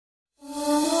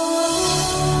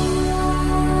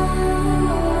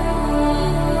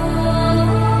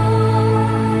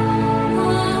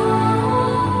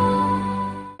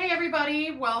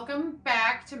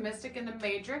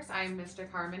Matrix. I'm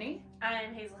Mystic Harmony.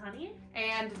 I'm Hazel Honey.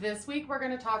 And this week we're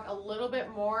going to talk a little bit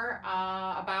more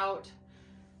about,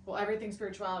 well, everything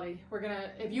spirituality.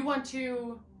 If you want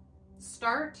to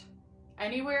start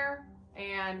anywhere,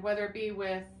 and whether it be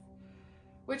with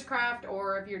witchcraft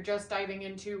or if you're just diving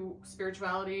into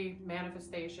spirituality,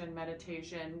 manifestation,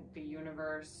 meditation, the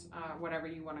universe, whatever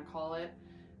you want to call it,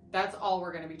 that's all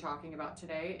we're going to be talking about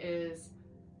today is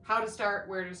how to start,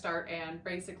 where to start, and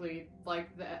basically,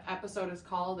 like the episode is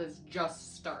called, is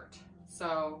just start.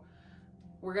 So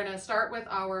we're going to start with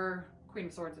our Queen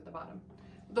of Swords at the bottom.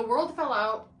 The world fell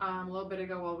out a little bit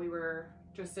ago while we were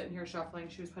just sitting here shuffling.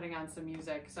 She was putting on some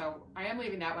music. So I am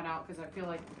leaving that one out because I feel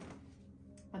like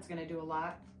that's going to do a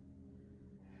lot.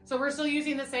 So we're still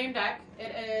using the same deck.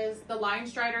 It is the Line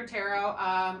Strider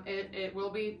Tarot. It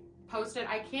will be posted.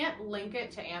 I can't link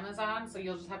it to Amazon, so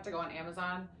you'll just have to go on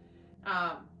Amazon.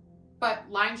 But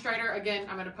Line Strider, again,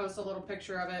 I'm going to post a little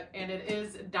picture of it, and it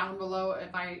is down below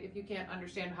if you can't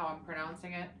understand how I'm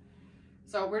pronouncing it.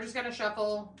 So we're just going to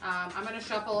shuffle. I'm going to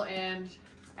shuffle and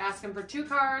ask him for 2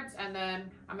 cards, and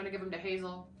then I'm going to give them to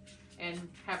Hazel and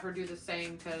have her do the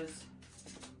same because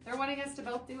they're wanting us to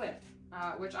both do it,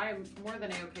 which I am more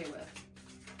than okay with.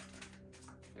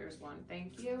 There's one.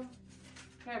 Thank you.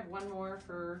 Can I have one more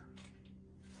for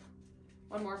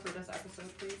this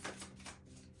episode, please?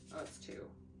 Oh, it's 2.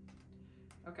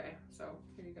 Okay, so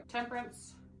here you go.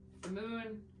 Temperance, the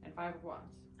Moon, and 5 of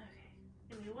Wands. Okay,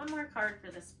 give me one more card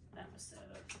for this episode,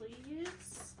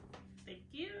 please. Thank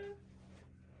you.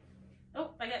 Oh,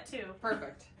 I got 2.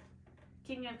 Perfect.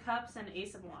 King of Cups and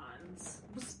Ace of Wands.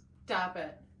 Stop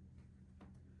it.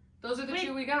 Those are the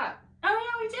 2 we got. Oh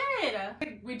yeah, we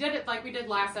did. We did it like we did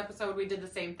last episode. We did the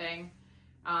same thing.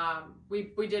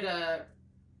 We did a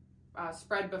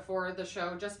spread before the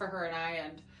show just for her and I,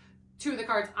 and 2 of the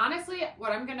cards. Honestly,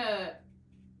 what I'm gonna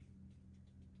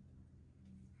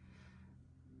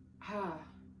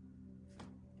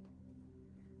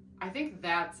I think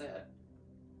that's it.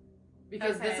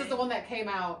 Because this is the one that came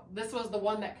out. This was the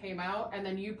one that came out, and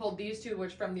then you pulled these 2,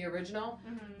 which from the original.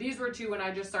 Mm-hmm. These were 2 when I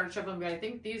just started shuffling, but I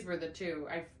think these were the 2.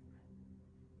 I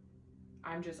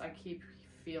keep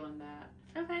feeling that.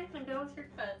 Okay, then go with your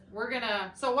cut. We're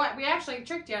gonna, so what, we actually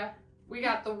tricked you. We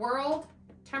got the World,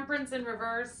 Temperance in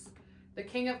reverse, the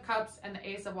King of Cups, and the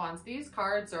Ace of Wands. These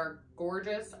cards are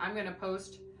gorgeous. I'm gonna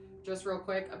post, just real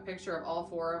quick, a picture of all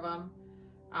 4 of them.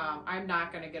 I'm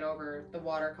not gonna get over the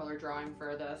watercolor drawing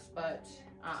for this, but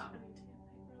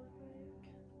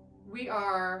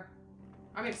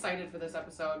I'm excited for this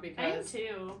episode because I am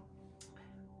too.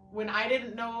 When I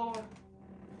didn't know,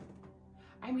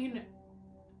 I mean,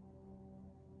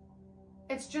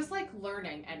 it's just like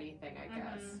learning anything, I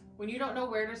guess. Mm-hmm. When you don't know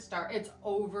where to start, it's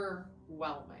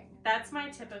overwhelming. That's my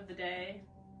tip of the day.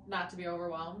 Not to be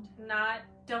overwhelmed.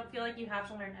 Don't feel like you have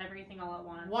to learn everything all at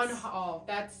once.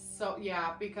 That's so,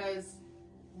 yeah, because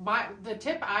the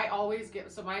tip I always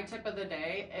give, so my tip of the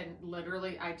day, and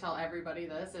literally I tell everybody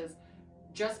this, is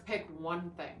just pick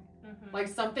one thing. Mm-hmm. Like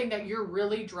something that you're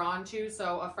really drawn to.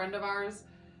 So a friend of ours,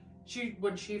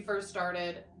 when she first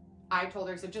started, I told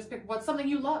her, I said, just pick what's something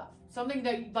you love. Something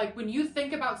that, like, when you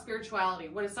think about spirituality,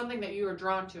 what is something that you are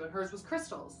drawn to? And hers was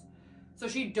crystals. So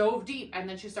she dove deep, and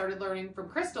then she started learning from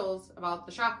crystals about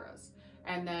the chakras,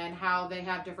 and then how they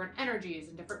have different energies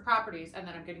and different properties, and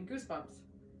then I'm getting goosebumps.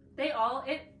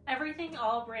 Everything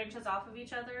all branches off of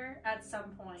each other at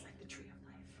some point. It's like the tree of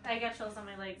life. I got chills on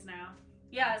my legs now.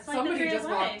 Yeah, it's like somebody the tree of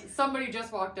life. Somebody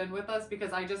just walked in with us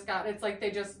because it's like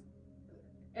they're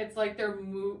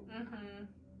Mm-hmm.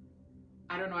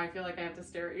 I don't know, I feel like I have to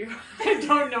stare at you. I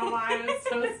don't know why, I'm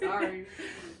so sorry.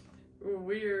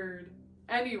 Weird.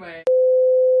 Anyway.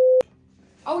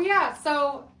 Oh yeah,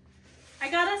 so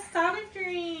I got us Sonic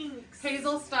drinks.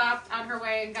 Hazel stopped on her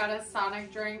way and got us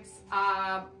Sonic drinks.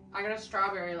 I got a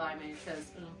strawberry limeade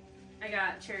because I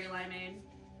got cherry limeade.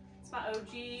 It's my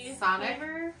OG Sonic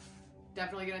flavor.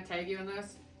 Definitely gonna tag you in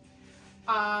this.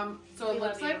 So it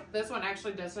looks like this one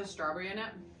actually does have strawberry in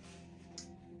it.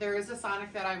 There is a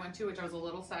Sonic that I went to, which I was a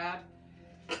little sad.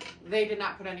 They did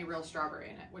not put any real strawberry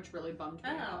in it, which really bummed me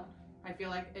out. I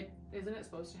feel like isn't it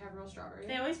supposed to have real strawberry?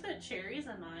 They always put cherries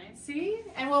in mine. See?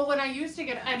 And well, when I used to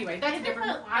get, anyway, that's a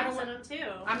different. I don't want them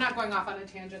too. I'm not going off on a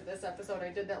tangent this episode. I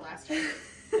did that last time,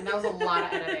 and that was a lot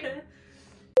of editing.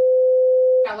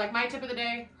 Yeah, like my tip of the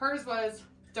day, hers was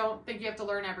don't think you have to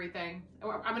learn everything.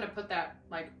 I'm gonna put that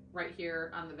like right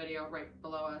here on the video, right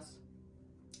below us.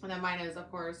 And then mine is,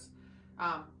 of course,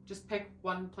 just pick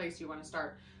one place you want to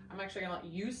start. I'm actually gonna let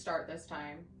you start this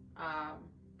time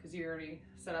because you already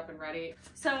set up and ready.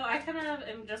 So I kind of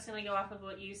am just gonna go off of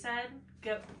what you said.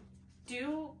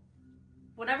 Do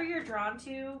whatever you're drawn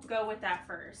to, go with that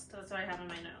first. That's what I have in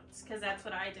my notes, because that's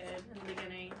what I did in the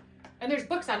beginning. And there's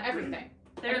books on everything.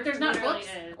 And if there's not books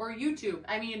or YouTube,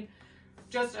 I mean,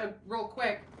 just a real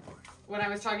quick, when I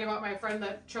was talking about my friend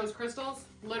that chose crystals,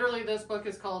 literally this book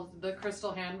is called The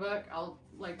Crystal Handbook. I'll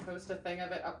like post a thing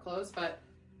of it up close, but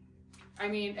I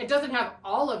mean, it doesn't have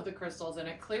all of the crystals in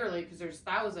it, clearly, because there's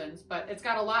thousands, but it's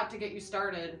got a lot to get you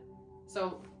started.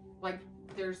 So, like,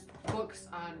 there's books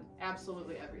on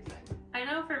absolutely everything. I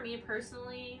know for me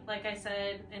personally, like I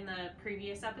said in the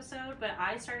previous episode, but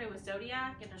I started with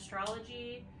Zodiac and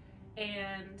astrology,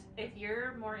 and if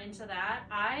you're more into that,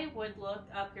 I would look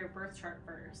up your birth chart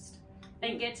first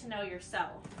and get to know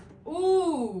yourself.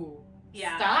 Ooh!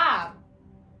 Yeah. Stop!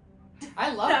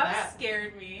 I love that. That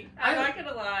scared me. I'm not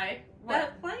gonna lie. What?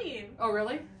 That plane. Oh,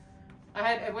 really?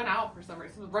 It went out for some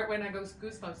reason. Right when I go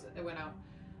goosebumps, it went out.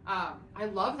 I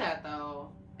love that though.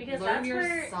 Because learn that's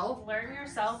yourself. where learn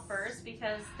yourself first,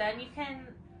 because then you can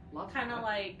kind of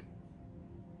like,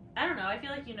 I don't know, I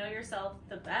feel like you know yourself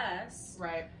the best.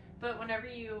 Right. But whenever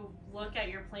you look at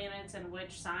your planets and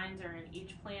which signs are in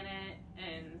each planet,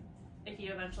 and if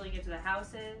you eventually get to the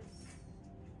houses.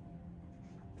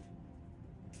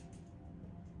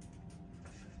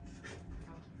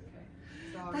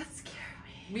 Dog. That scared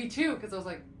me. Me too, because I was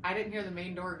like, I didn't hear the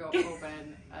main door go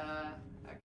open.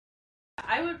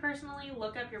 I would personally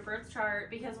look up your birth chart,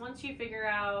 because once you figure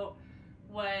out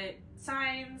what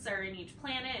signs are in each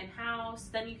planet and house,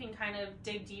 then you can kind of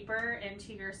dig deeper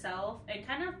into yourself and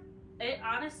kind of,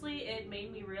 it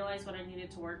made me realize what I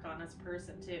needed to work on as a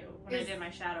person too when I did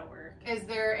my shadow work. Is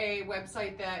there a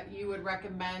website that you would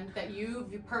recommend that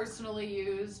you've personally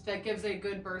used that gives a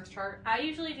good birth chart? I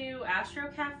usually do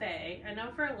Astro Cafe. I know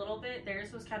for a little bit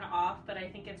theirs was kind of off, but I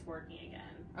think it's working again.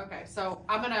 Okay, so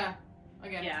I'm gonna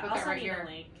put I'll that right send you here.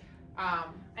 the link.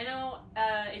 I know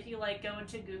if you like go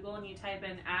into Google and you type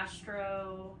in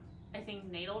Astro, I think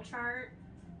natal chart,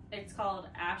 it's called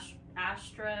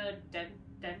Astra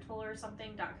Dental or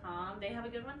something.com. They have a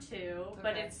good one too,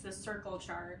 but it's the circle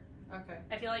chart. Okay.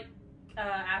 I feel like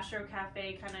Astro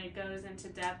Cafe kind of goes into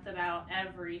depth about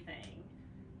everything,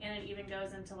 and it even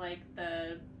goes into like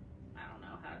the, I don't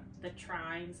know, how the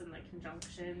trines and the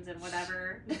conjunctions and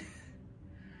whatever.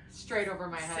 Straight over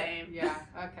my head. Same. Yeah,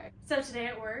 okay. So today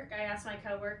at work, I asked my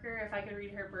coworker if I could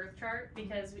read her birth chart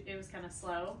because it was kind of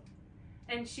slow.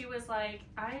 And she was like,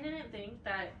 I didn't think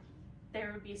that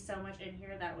there would be so much in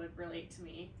here that would relate to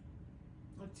me.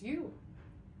 It's you.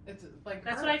 It's like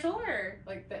That's her. what I told her.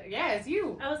 Like, yeah, it's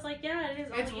you. I was like, yeah, it is.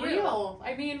 It's only real.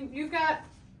 I mean, you've got,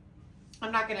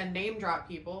 I'm not going to name drop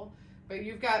people, but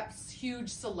you've got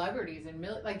huge celebrities and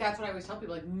like, that's what I always tell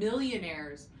people, like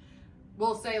millionaires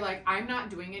will say like, I'm not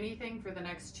doing anything for the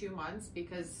next 2 months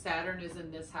because Saturn is in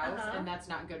this house and that's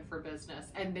not good for business.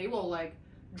 And they will like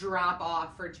drop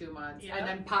off for 2 months and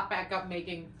then pop back up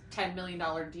making $10 million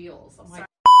deals. I'm like,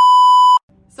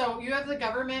 so you have the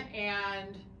government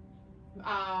and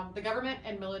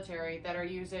military that are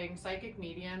using psychic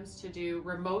mediums to do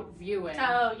remote viewing.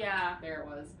 Oh, yeah. There it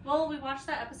was. Well, we watched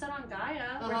that episode on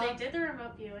Gaia where they did the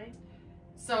remote viewing.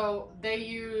 So they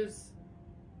use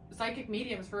psychic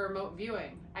mediums for remote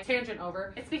viewing. I tangent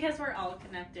over. It's because we're all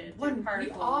connected. When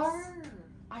particles. we are,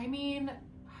 I mean,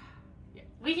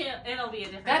 it'll be a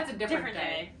different. That's a different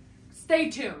day. Stay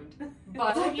tuned.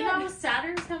 But you know,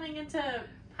 Saturn's coming into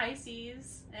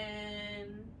Pisces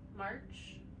in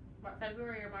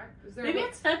February or March. Maybe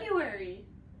it's February.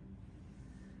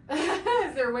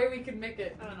 Is there a way we can make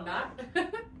it not?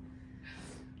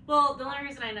 Well, the only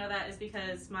reason I know that is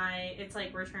because it's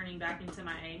like returning back into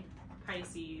my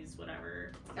Pisces,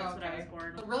 whatever. That's what I was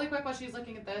born. Really quick, while she's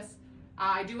looking at this,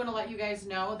 I do want to let you guys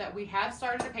know that we have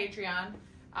started a Patreon.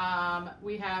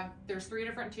 There's 3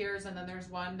 different tiers, and then there's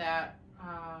one that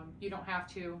you don't have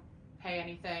to pay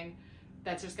anything.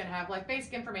 That's just going to have like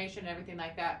basic information and everything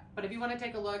like that. But if you want to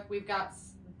take a look, we've got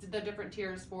the different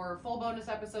tiers for full bonus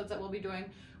episodes that we'll be doing,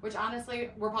 which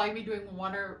honestly, we'll probably be doing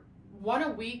one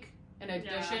a week in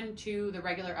addition to the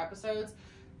regular episodes.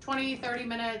 20, 30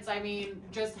 minutes, I mean,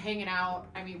 just hanging out.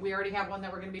 I mean, we already have one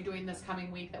that we're going to be doing this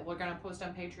coming week that we're going to post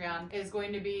on Patreon. Is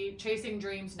going to be Chasing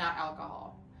Dreams, Not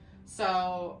Alcohol.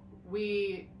 So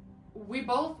we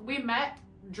met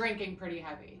drinking pretty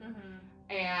heavy.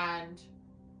 And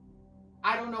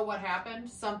I don't know what happened.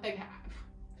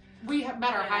 We have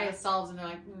met our highest selves and they're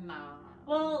like, nah.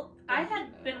 Well, I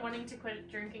had been wanting to quit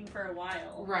drinking for a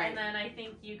while. Right. And then I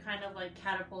think you kind of like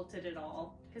catapulted it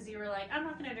all. Because you were like, I'm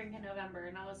not going to drink in November.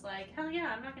 And I was like, hell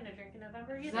yeah, I'm not going to drink in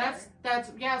November either.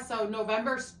 So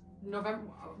November,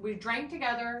 we drank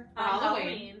together for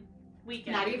Halloween.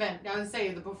 weekend. Not even. I would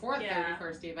say the before the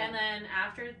 31st even. And then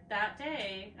after that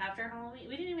day, after Halloween,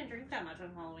 we didn't even drink that much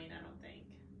on Halloween, I don't think.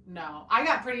 No, I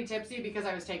got pretty tipsy because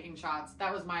I was taking shots.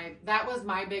 That was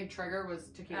my big trigger, was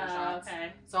tequila shots.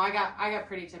 Okay. So I got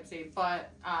pretty tipsy,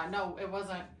 but no, it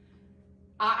wasn't.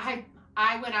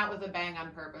 I went out with a bang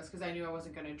on purpose because I knew I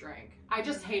wasn't going to drink. I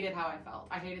just hated how I felt.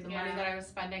 I hated the money that I was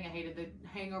spending. I hated the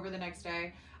hangover the next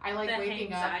day. I like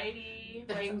waking up. The anxiety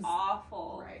was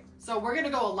awful. Right. So we're going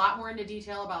to go a lot more into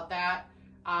detail about that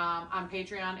on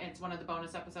Patreon. It's one of the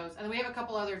bonus episodes. And then we have a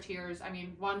couple other tiers. I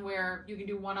mean, one where you can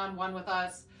do one-on-one with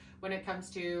us when it comes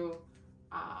to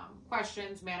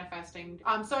questions, manifesting.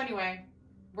 So anyway,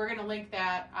 we're going to link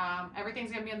that.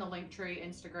 Everything's going to be in the link tree,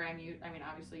 Instagram,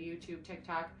 obviously YouTube,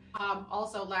 TikTok.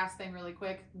 Also, last thing really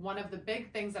quick, one of the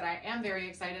big things that I am very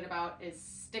excited about is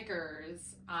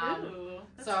stickers. Ooh,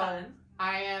 that's fun.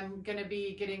 I am going to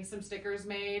be getting some stickers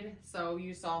made. So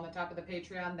you saw on the top of the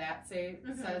Patreon that says,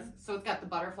 so it's got the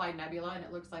butterfly nebula and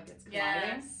it looks like it's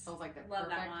gliding. Yes. So it's like that. Love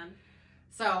perfect. that one.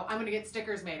 So I'm going to get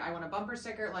stickers made. I want a bumper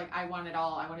sticker. Like, I want it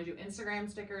all. I want to do Instagram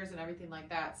stickers and everything like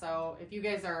that. So if you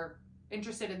guys are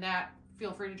interested in that,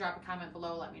 feel free to drop a comment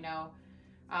below. Let me know.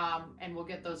 And we'll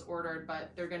get those ordered. But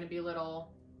they're going to be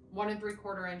little 1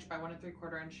 3/4 inch by 1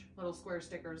 3/4 inch little square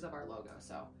stickers of our logo.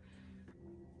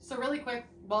 So really quick,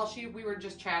 while we were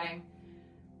just chatting,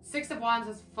 Six of Wands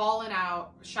has fallen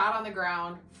out, shot on the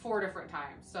ground 4 different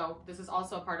times. So this is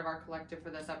also a part of our collective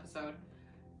for this episode.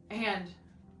 And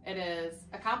it is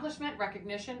accomplishment,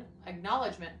 recognition,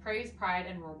 acknowledgement, praise, pride,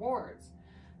 and rewards.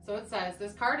 So it says,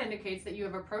 this card indicates that you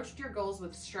have approached your goals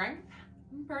with strength,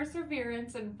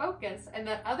 perseverance, and focus, and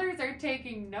that others are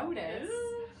taking notice.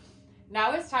 Ooh.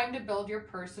 Now it's time to build your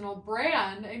personal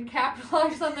brand and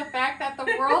capitalize on the fact that the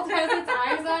world has its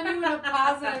eyes on you in a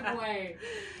positive way.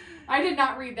 I did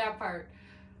not read that part.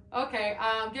 Okay,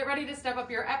 get ready to step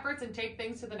up your efforts and take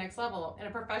things to the next level. In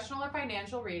a professional or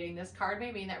financial reading, this card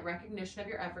may mean that recognition of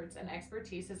your efforts and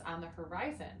expertise is on the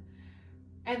horizon.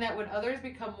 And that when others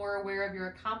become more aware of your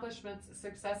accomplishments,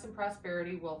 success and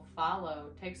prosperity will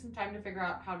follow. Take some time to figure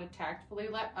out how to tactfully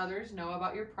let others know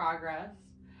about your progress.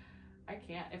 I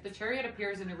can't. If the Chariot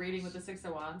appears in a reading with the Six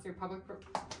of Wands, your public...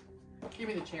 Give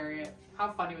me the Chariot.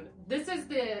 How funny would it... This is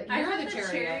the... I heard the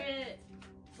Chariot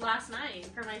last night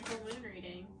for my full moon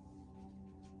reading.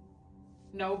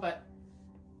 No, but...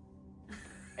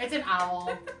 It's an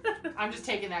owl. I'm just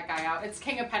taking that guy out. It's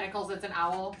King of Pentacles. It's an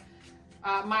owl.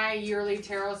 My yearly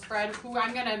tarot spread, who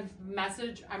I'm going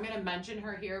to mention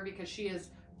her here because she is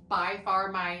by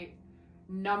far my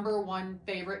 #1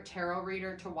 favorite tarot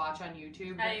reader to watch on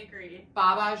YouTube. I agree.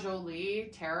 Baba Jolie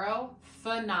Tarot,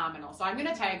 phenomenal. So I'm going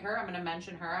to tag her. I'm going to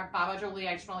mention her. Baba Jolie,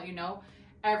 I just want to let you know,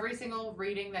 every single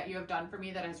reading that you have done for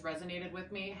me that has resonated with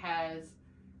me has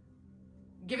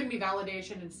given me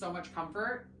validation and so much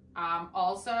comfort.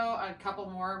 Also, a couple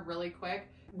more really quick.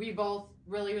 We both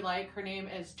really like, her name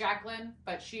is Jacqueline,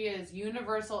 but she is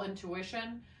Universal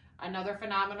Intuition, another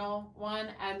phenomenal one.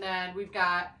 And then we've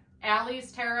got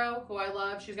Allie's Tarot, who I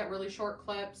love. She's got really short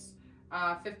clips,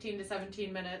 15 to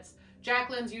 17 minutes.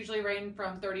 Jacqueline's usually range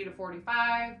from 30 to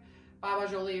 45. Baba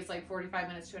Jolie is like 45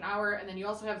 minutes to an hour. And then you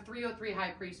also have 303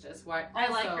 High Priestess, who I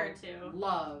like her too.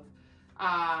 Love.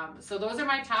 So those are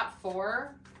my top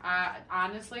 4.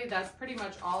 Honestly, that's pretty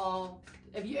much all.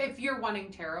 If you're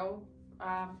wanting tarot,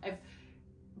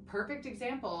 perfect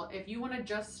example, if you want to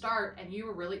just start and you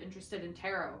were really interested in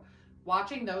tarot,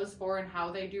 watching those 4 and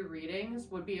how they do readings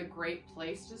would be a great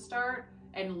place to start,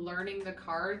 and learning the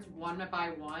cards one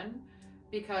by one,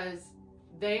 because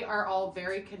they are all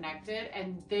very connected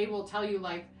and they will tell you,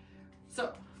 like, so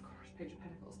of course, Page of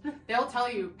Pentacles. They'll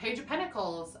tell you, Page of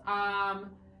Pentacles,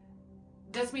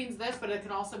 this means this, but it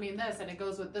can also mean this, and it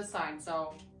goes with this sign.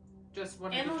 So just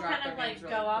wanted to drop their names really quick. And we'll kind of like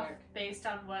go off based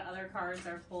on what other cards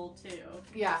are pulled too.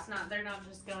 Yeah. They're not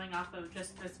just going off of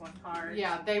just this one card.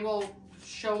 Yeah, they will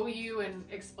show you and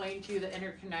explain to you the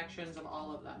interconnections of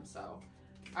all of them. So,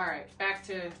 all right, back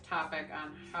to topic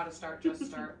on how to start, just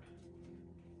start.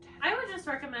 I would just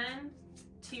recommend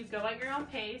to go at your own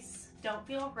pace. Don't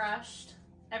feel rushed.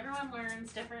 Everyone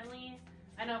learns differently.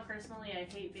 I know personally I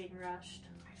hate being rushed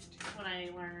when I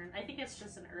learn. I think it's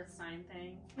just an earth sign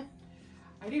thing.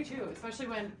 I do too, especially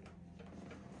when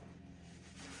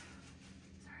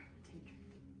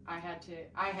I had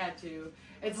to.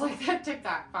 It's like that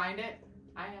TikTok, find it.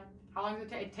 I am. How long does it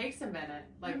take? It takes a minute.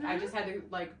 Like, I just had to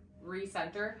like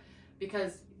recenter,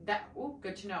 because that,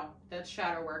 good to know. That's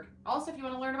shadow work. Also, if you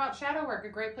want to learn about shadow work, a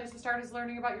great place to start is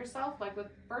learning about yourself, like with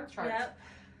birth charts. Yep.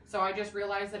 So I just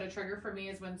realized that a trigger for me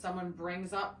is when someone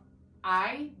brings up,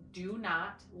 I do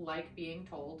not like being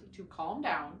told to calm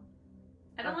down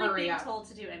I don't or like hurry being up. told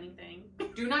to do anything.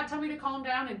 Do not tell me to calm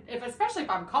down, and especially if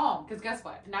I'm calm, because guess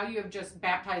what? Now you have just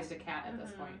baptized a cat at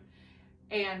this point.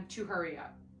 And to hurry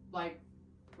up. Like,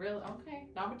 really? Okay,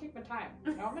 now I'm gonna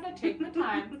take my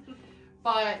time.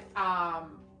 But,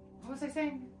 what was I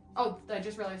saying? Oh, I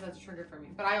just realized that's a trigger for me.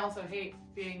 But I also hate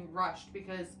being rushed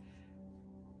because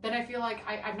then I feel like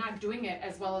I'm not doing it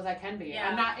as well as I can be.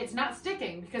 Yeah. It's not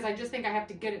sticking because I just think I have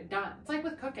to get it done. It's like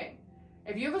with cooking.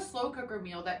 If you have a slow cooker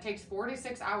meal that takes 4 to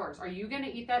 6 hours, are you going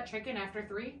to eat that chicken after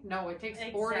 3? No, it takes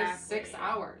 4 to 6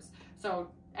 hours.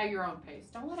 So at your own pace.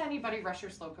 Don't let anybody rush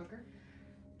your slow cooker.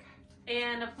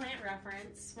 And a plant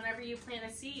reference, whenever you plant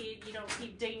a seed, you don't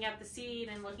keep digging up the seed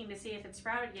and looking to see if it's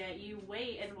sprouted yet. You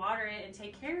wait and water it and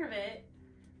take care of it,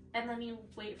 and then you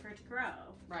wait for it to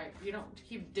grow. Right. You don't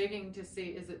keep digging to see,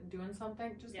 is it doing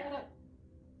something? Just let it.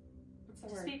 What's the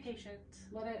Just word? be patient.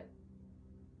 Let it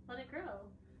grow.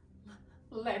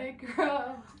 Let it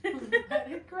grow.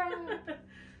 Let it grow.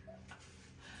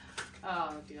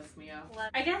 Oh, Dios mío.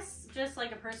 I guess just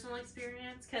like a personal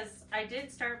experience, because I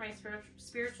did start my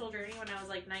spiritual journey when I was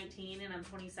like 19 and I'm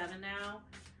 27 now,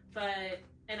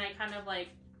 and I kind of like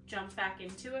jumped back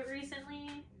into it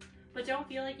recently, but don't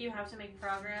feel like you have to make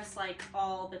progress like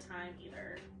all the time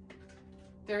either.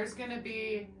 There's gonna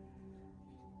be,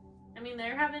 I mean,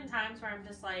 there have been times where I'm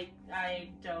just like,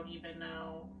 I don't even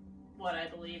know what I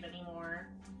believe anymore.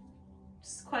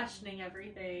 Just questioning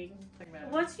everything.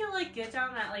 Once you like get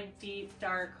down that like deep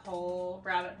dark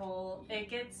rabbit hole, it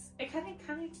kind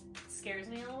of scares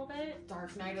me a little bit.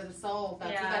 Dark night of the soul.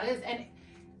 That's what that is. And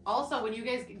also, when you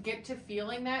guys get to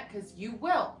feeling that, because you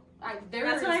will.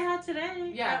 That's what I had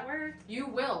today at work. You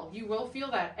will feel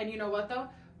that. And you know what though?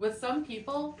 With some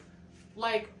people,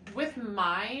 like with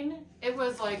mine, it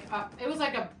was like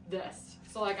this.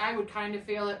 So like I would kind of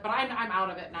feel it, but I'm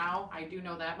out of it now. I do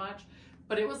know that much.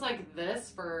 But it was like this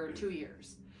for 2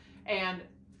 years. And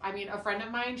I mean, a friend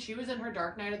of mine, she was in her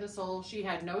dark night of the soul. She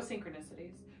had no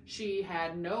synchronicities. She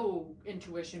had no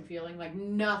intuition feeling, like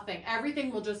nothing.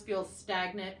 Everything will just feel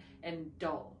stagnant and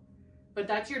dull. But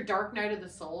that's your dark night of the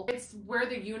soul. It's where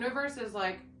the universe is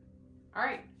like, all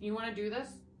right, you want to do this?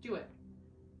 Do it.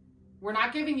 We're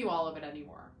not giving you all of it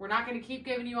anymore. We're not going to keep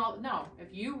giving you all. No, if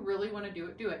you really want to do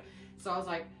it, do it. So I was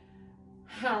like,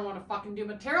 I don't want to fucking do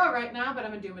my tarot right now, but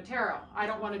I'm going to do my tarot. I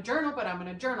don't want to journal, but I'm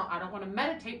going to journal. I don't want to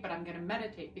meditate, but I'm going to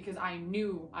meditate because I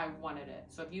knew I wanted it.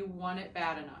 So if you want it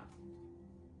bad enough,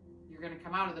 you're going to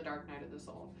come out of the dark night of the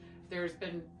soul. There's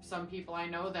been some people I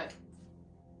know that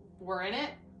were in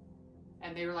it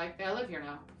and they were like, they live here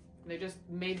now. And they just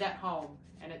made that home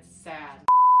and it's sad.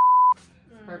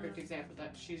 Perfect example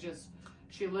that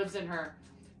she lives in her,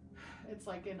 it's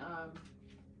like in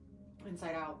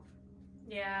Inside Out.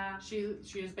 Yeah. She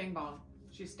is Bing Bong.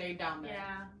 She stayed down there.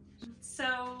 Yeah.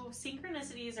 So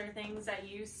synchronicities are things that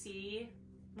you see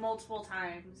multiple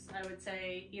times. I would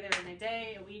say either in a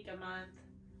day, a week, a month.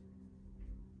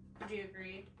 Would you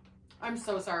agree? I'm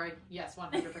so sorry. Yes,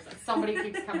 100%. Somebody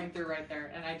keeps coming through right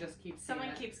there, and I just keep seeing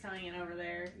Someone keeps coming in over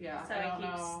there. Yeah, so I don't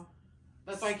know.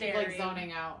 That's why I keep like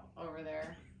zoning out over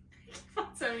there.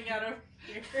 Zoning out over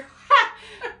here.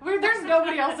 There's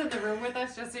nobody else in the room with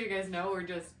us, just so you guys know. We're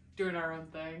just doing our own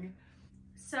thing.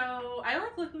 So I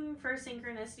like looking for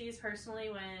synchronicities personally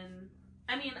when,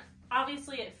 I mean,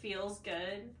 obviously it feels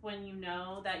good when you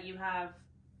know that you have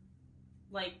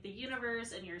like the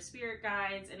universe and your spirit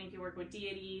guides, and if you work with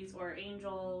deities or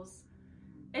angels,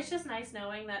 it's just nice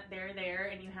knowing that they're there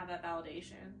and you have that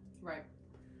validation. Right.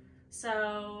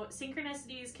 So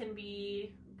synchronicities can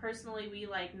be, personally we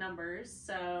like numbers,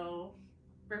 so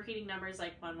repeating numbers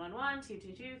like 111,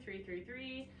 222,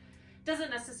 333.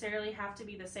 Doesn't necessarily have to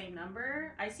be the same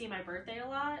number. I see my birthday a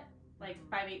lot, like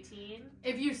 518.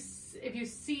 If you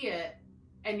see it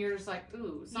and you're just like,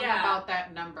 ooh, something about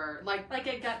that number, like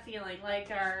a gut feeling, like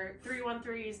our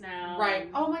 313s now. Right.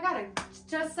 Oh my god, I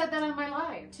just said that on my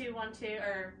live. 212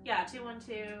 or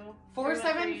 212.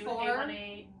 474.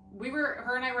 818.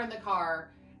 Her and I were in the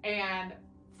car, and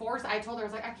I told her, I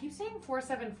was like, I keep saying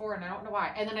 474 and I don't know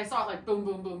why. And then I saw it like boom,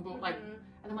 boom, boom, boom, like,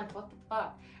 and I'm like, what the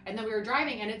fuck? And then we were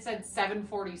driving and it said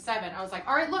 747. I was like,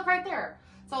 all right, look right there.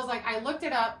 So I was like, I looked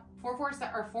it up,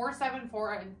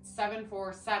 474 and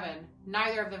 747.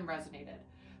 Neither of them resonated.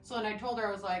 So then I told her,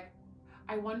 I was like,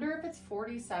 I wonder if it's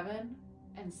 47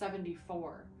 and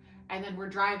 74. And then we're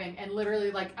driving and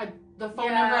literally like the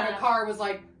phone number on a car was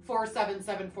like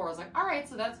 4774. I was like, all right,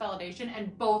 so that's validation.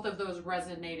 And both of those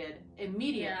resonated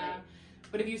immediately. Yeah.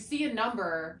 But if you see a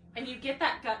number and you get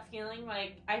that gut feeling,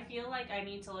 like, I feel like I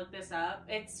need to look this up,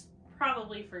 it's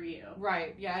probably for you.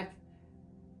 Right. Yeah.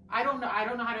 I don't know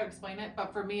how to explain it,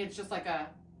 but for me, it's just like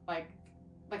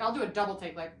I'll do a double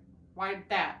take, like, Why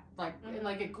that? Like,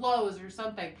 like it glows or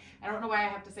something. I don't know why I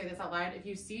have to say this out loud. If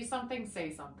you see something,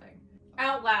 say something.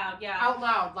 Out loud, yeah. Out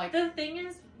loud, like. The thing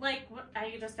is, like,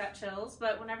 I just got chills,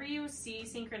 but whenever you see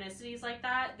synchronicities like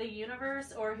that, the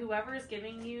universe or whoever is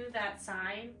giving you that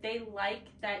sign, they like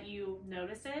that you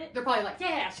notice it. They're probably like,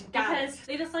 yeah, she got it. Because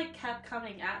they just, like, kept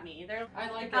coming at me. They're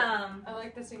I like it. I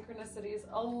like the synchronicities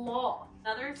a lot.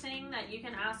 Another thing that you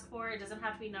can ask for, it doesn't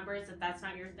have to be numbers if that's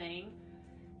not your thing.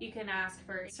 You can ask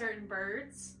for certain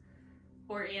birds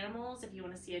or animals. If you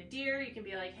want to see a deer, you can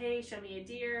be like, hey, show me a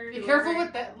deer. Be careful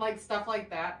with that, like, stuff like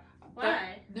that.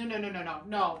 Why?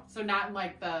 No. So not in,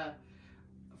 like,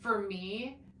 for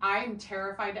me, I'm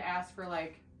terrified to ask for,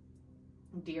 like,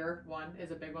 deer. One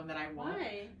is a big one that I want.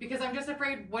 Why? Because I'm just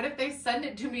afraid, what if they send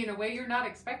it to me in a way you're not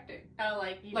expecting? Oh,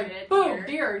 like you Like, hit boom,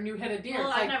 deer, and you hit a deer. Well,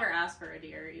 It's I've like, never asked for a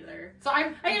deer either. so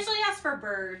I usually ask for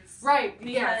birds. Right,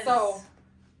 yeah, because- so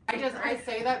I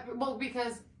say that, well,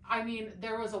 because, I mean,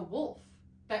 there was a wolf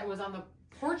that was on the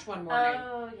porch one morning.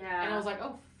 Oh, yeah. And I was like,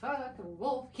 oh, fuck, a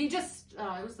wolf. He just,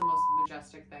 it was the most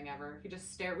majestic thing ever. He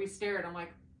just we stared. I'm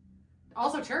like,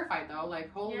 also terrified though.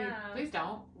 Like, holy, please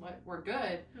don't. We're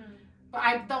good.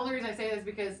 But the only reason I say this is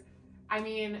because, I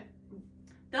mean.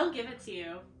 They'll give it to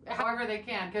you. However they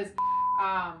can. Because,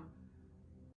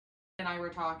 and I were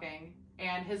talking,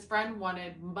 and his friend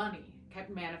wanted money, kept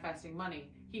manifesting money.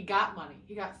 He got money.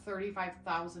 He got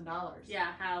 $35,000. Yeah,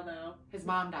 how though? His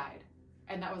mom died.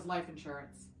 And that was life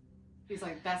insurance. He's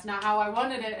like, that's not how I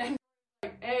wanted it. And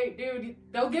like, hey, dude,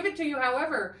 they'll give it to you.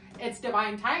 However, it's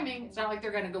divine timing. It's not like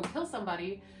they're going to go kill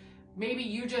somebody. Maybe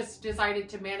you just decided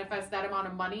to manifest that amount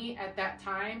of money at that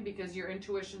time because your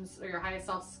intuitions or your highest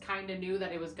self kind of knew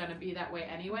that it was going to be that way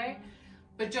anyway.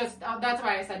 But just, that's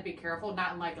why I said be careful,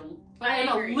 not in like a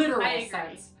literal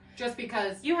sense. Just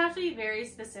because. You have to be very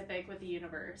specific with the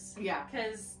universe. Yeah.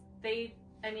 Because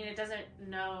it doesn't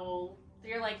know.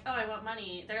 You're like, oh, I want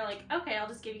money. They're like, okay, I'll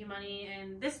just give you money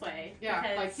in this way.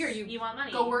 Yeah, like here, you want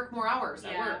money. Go work more hours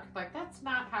at work. Like, that's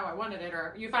not how I wanted it.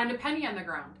 Or you find a penny on the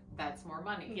ground. That's more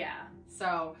money. Yeah.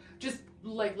 So just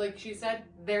like she said,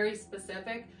 very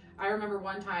specific. I remember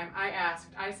one time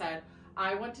I said,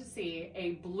 I want to see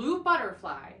a blue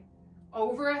butterfly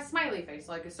over a smiley face,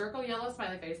 like a circle yellow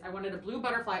smiley face. I wanted a blue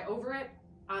butterfly over it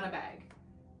on a bag.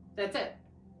 That's it.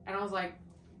 And I was like,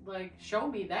 show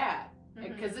me that.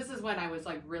 Because this is when I was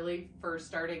like really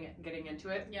first getting into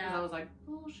it. Yeah. Because I was like,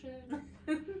 bullshit.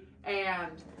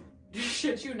 And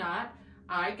shit you not,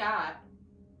 I got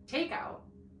takeout,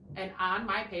 and on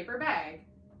my paper bag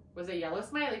was a yellow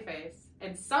smiley face,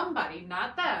 and somebody,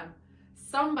 not them,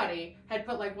 somebody had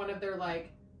put like one of their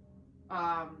like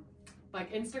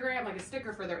Instagram, like a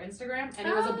sticker for their Instagram, and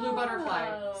it was a blue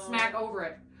butterfly smack over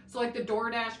it. So like the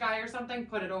DoorDash guy or something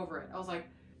put it over it. I was like,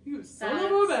 you son of a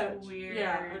bitch. Weird.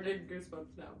 Yeah, I did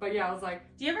goosebumps now. But yeah, I was like,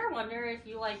 do you ever wonder if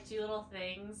you like do little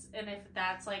things and if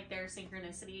that's like their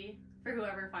synchronicity for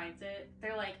whoever finds it?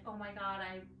 They're like, oh my god,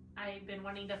 I've been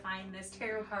wanting to find this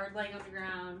tarot card laying on the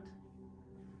ground.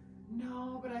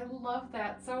 No, but I love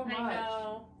that so much. I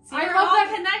know. See, I we're love all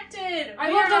that. connected. I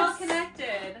We love are that. all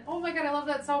connected. Oh my god, I love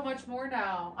that so much more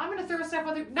now. I'm gonna throw stuff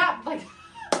on the not like.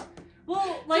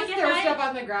 Well, like just if throw stuff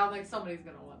on the ground, like somebody's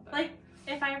gonna want that. Like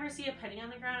if I ever see a penny on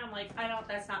the ground, I'm like,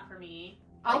 that's not for me.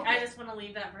 I just want to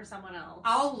leave that for someone else.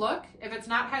 I'll look. If it's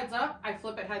not heads up, I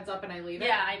flip it heads up and I leave it.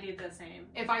 Yeah, I do the same.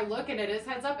 If I look and it is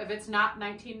heads up, if it's not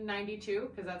 1992,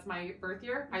 because that's my birth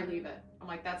year, I leave it. I'm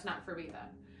like, that's not for me then.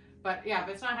 But yeah, if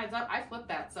it's not heads up, I flip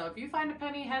that. So if you find a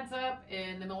penny heads up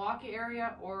in the Milwaukee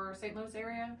area or St. Louis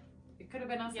area, it could have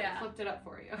been us that flipped it up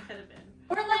for you. Could have been.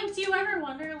 Or like, do you ever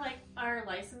wonder like our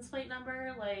license plate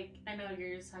number? Like, I know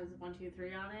yours has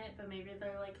 123 on it, but maybe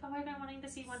they're like, oh, I've been wanting to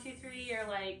see 123, or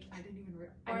like, I didn't even.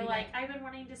 I've been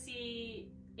wanting to see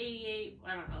 88.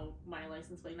 I don't know my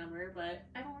license plate number, but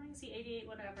I've been wanting to see 88,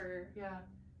 whatever. Yeah,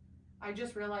 I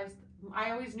just realized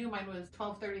I always knew mine was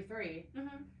 1233.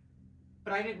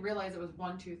 But I didn't realize it was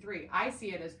 123. I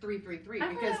see it as 333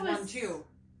 because 1 2.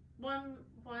 1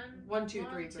 1 2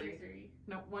 3 3.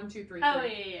 No, 1 2 3 3. Oh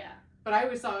yeah. But I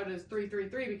always saw it as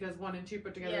 333 because 1 and 2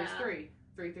 put together is 3.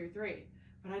 3 3 3.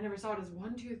 But I never saw it as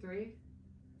 1 2 3.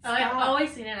 Oh, I've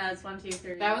always seen it as 1 2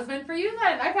 3. That was meant for you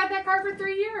then. I've had that card for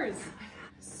 3 years.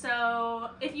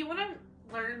 So if you want to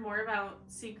learn more about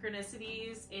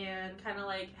synchronicities and kind of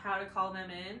like how to call them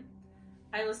in,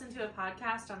 I listened to a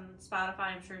podcast on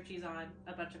Spotify. I'm sure she's on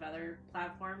a bunch of other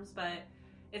platforms, but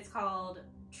it's called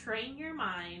Train Your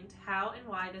Mind, How and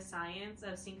Why the Science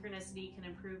of Synchronicity Can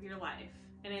Improve Your Life.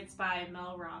 And it's by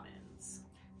Mel Robbins.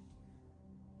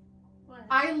 What?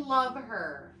 I love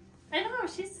her. I know,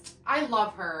 I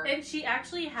love her. And she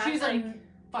actually has she's like...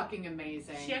 fucking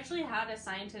amazing. She actually had a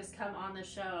scientist come on the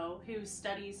show who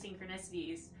studies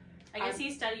synchronicities. I guess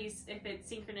he studies if it's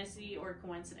synchronicity or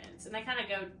coincidence, and they kind of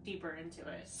go deeper into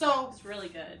it. So, It's really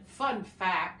good. fun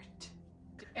fact.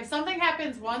 If something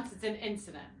happens once, it's an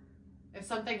incident. If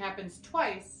something happens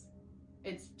twice,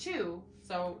 it's two.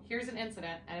 So here's an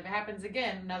incident, and if it happens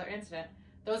again, another incident.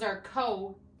 Those are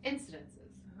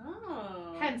co-incidences.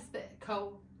 Oh. Hence the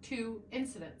two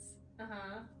incidents.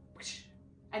 Uh-huh.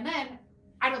 And then,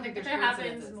 I don't think If there's it happens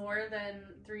coincidences. more than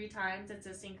 3 times, it's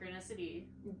a synchronicity.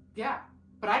 Yeah.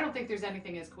 But I don't think there's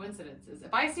anything as coincidences.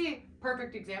 If I see,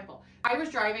 perfect example. I was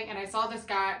driving and I saw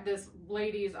this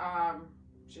lady's,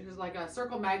 she was like a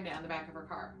circle magnet on the back of her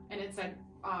car. And it said,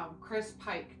 Chris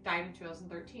Pike died in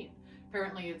 2013.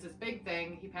 Apparently it's this big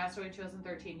thing. He passed away in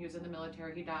 2013. He was in the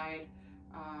military. He died,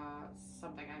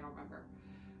 something, I don't remember.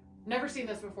 Never seen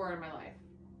this before in my life.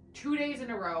 2 days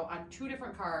in a row on 2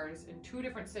 different cars in 2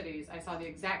 different cities, I saw the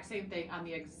exact same thing on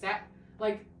the exact,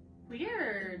 like,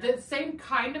 Weird. the same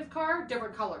kind of car,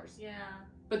 different colors. Yeah.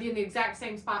 But in the exact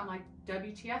same spot. I'm like,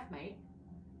 WTF, mate.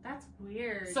 That's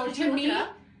weird. So Did to you look me, it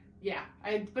up? yeah.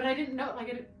 But I didn't know, like,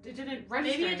 it didn't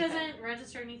register Maybe it anything. doesn't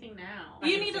register anything now. I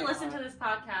You can need to say listen that. to this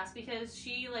podcast because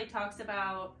she like talks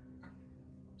about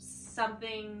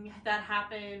something that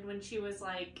happened when she was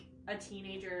like a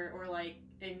teenager or like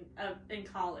in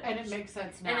college. And it makes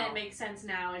sense now. And it makes sense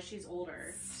now as she's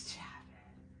older. Stop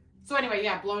it. So anyway,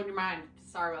 yeah, blowing your mind.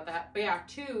 Sorry about that. But yeah,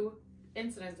 2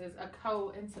 incidents is a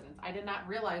coincidence. I did not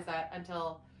realize that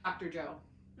until Dr. Joe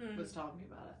was telling me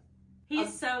about it.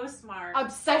 He's so smart.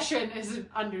 Obsession is an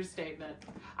understatement.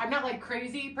 I'm not like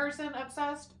crazy person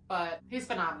obsessed, but he's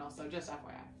phenomenal. So just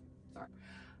FYI. Sorry.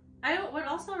 I would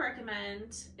also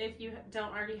recommend, if you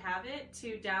don't already have it,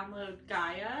 to download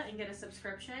Gaia and get a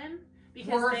subscription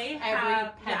because Worth they every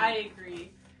have. penny. I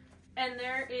agree, and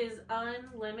there is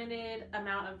unlimited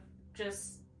amount of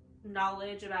just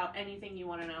knowledge about anything you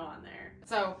want to know on there.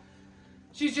 So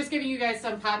she's just giving you guys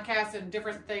some podcasts and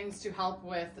different things to help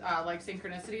with like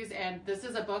synchronicities. And this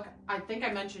is a book, I think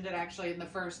I mentioned it actually in the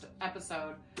first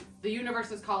episode, The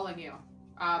Universe is Calling You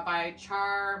by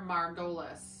Char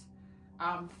Margolis.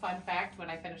 Fun fact,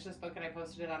 when I finished this book and I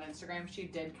posted it on Instagram, she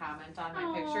did comment on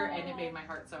my picture and it made my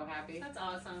heart so happy. That's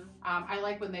awesome. I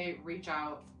like when they reach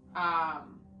out.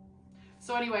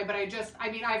 So anyway, but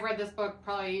I've read this book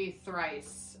probably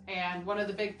thrice. And one of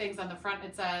the big things on the front,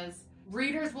 it says,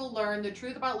 readers will learn the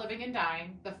truth about living and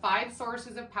dying, the 5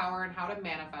 sources of power and how to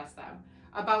manifest them,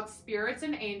 about spirits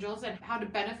and angels and how to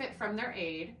benefit from their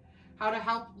aid, how to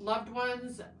help loved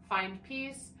ones find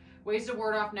peace, ways to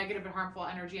ward off negative and harmful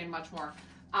energy, and much more.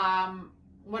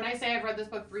 When I say I've read this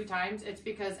book 3 times, it's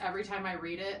because every time I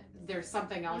read it, there's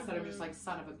something else that I'm just like,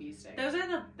 son of a bee stick. Those are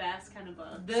the best kind of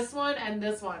books. This one and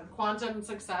this one, Quantum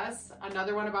Success,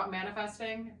 another one about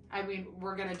manifesting. I mean,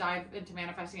 we're going to dive into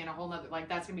manifesting in a whole nother, like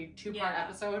that's going to be a 2-part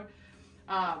episode.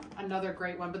 Another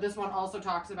great one. But this one also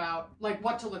talks about like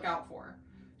what to look out for.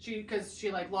 Because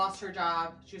she like lost her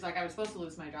job. She was like, I was supposed to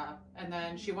lose my job. And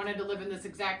then she wanted to live in this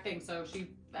exact thing. So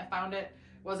I found it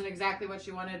wasn't exactly what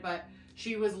she wanted, but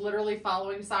she was literally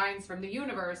following signs from the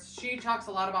universe. She talks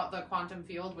a lot about the quantum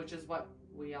field, which is what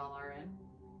we all are in.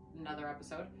 Another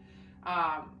episode.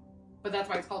 But that's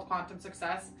why it's called Quantum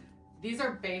Success. These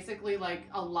are basically like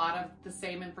a lot of the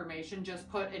same information, just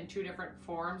put in 2 different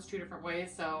forms, 2 different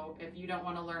ways. So if you don't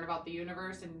want to learn about the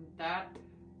universe and that,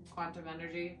 quantum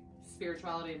energy,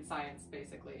 spirituality, and science,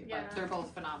 basically. Yeah. But they're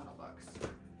both phenomenal books.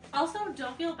 Also,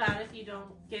 don't feel bad if you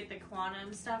don't get the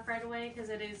quantum stuff right away because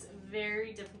it is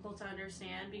very difficult to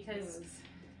understand because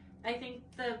I think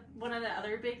one of the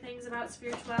other big things about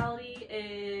spirituality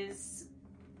is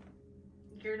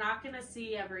you're not going to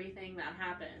see everything that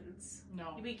happens.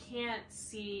 No. We can't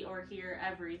see or hear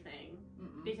everything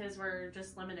because we're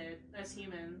just limited as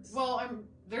humans. Well,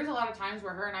 there's a lot of times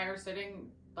where her and I are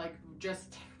sitting, like,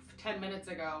 just 10 minutes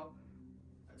ago,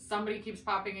 somebody keeps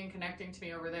popping and connecting to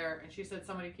me over there, and she said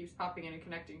somebody keeps popping in and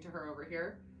connecting to her over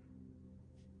here.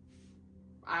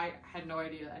 I had no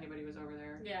idea anybody was over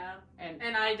there. Yeah. And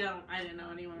I didn't know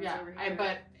anyone was over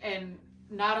here. And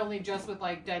not only just with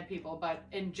like dead people, but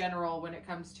in general when it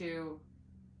comes to,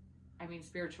 I mean,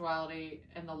 spirituality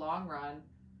in the long run.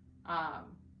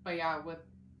 But yeah, with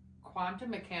quantum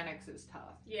mechanics is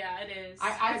tough. Yeah, it is.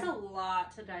 It's a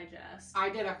lot to digest. I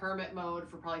did a hermit mode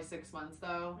for probably 6 months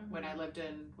though, when I lived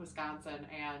in Wisconsin,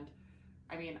 and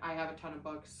I mean, I have a ton of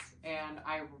books, and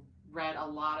I read a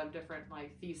lot of different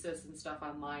like thesis and stuff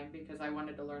online because I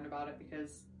wanted to learn about it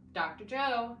because Dr.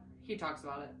 Joe, he talks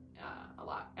about it a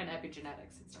lot, and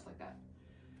epigenetics and stuff like that.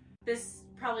 This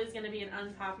probably is going to be an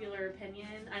unpopular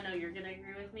opinion. I know you're going to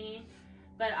agree with me,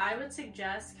 But I would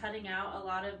suggest cutting out a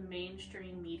lot of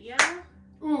mainstream media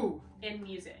Ooh, in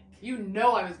music. you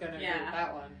know I was gonna agree Yeah. with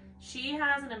that one. She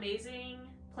has an amazing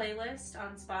playlist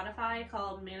on Spotify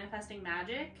called Manifesting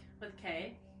Magic with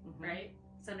K, Mhm. right?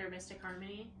 It's under Mystic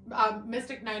Harmony.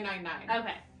 Mystic 999.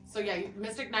 Okay. So yeah,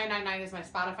 Mystic 999 is my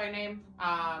Spotify name,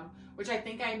 which I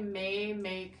think I may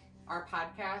make our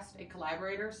podcast a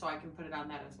collaborator, so I can put it on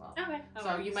that as well. Okay.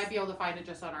 So you might be able to find it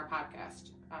just on our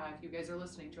podcast if you guys are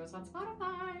listening to us on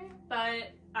Spotify.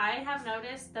 But I have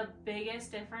noticed the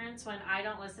biggest difference when I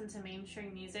don't listen to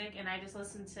mainstream music and I just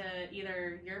listen to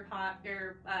either your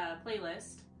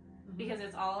playlist because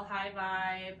it's all high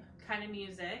vibe kind of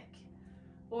music,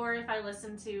 or if I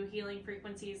listen to healing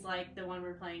frequencies like the one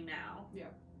we're playing now. Yeah.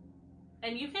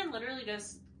 And you can literally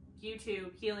just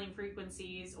YouTube healing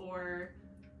frequencies, or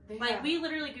They like have- we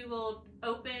literally Googled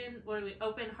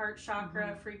open heart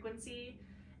chakra frequency,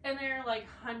 and there are like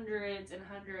hundreds and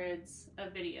hundreds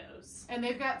of videos. And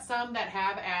they've got some that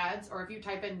have ads, or if you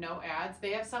type in no ads,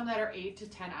 they have some that are 8 to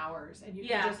 10 hours, and you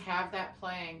can just have that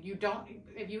playing. You don't,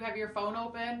 if you have your phone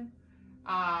open,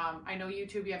 I know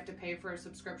YouTube you have to pay for a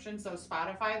subscription, so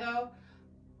Spotify though,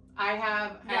 I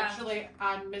have actually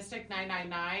on Mystic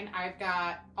 999, I've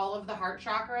got all of the heart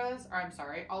chakras, or I'm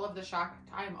sorry, all of the chakra,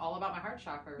 I'm all about my heart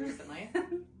chakra recently.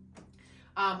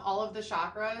 All of the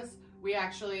chakras,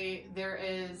 there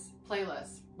is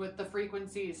playlists with the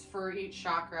frequencies for each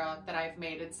chakra that I've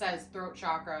made. It says throat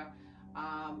chakra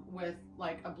with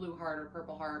like a blue heart or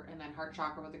purple heart, and then heart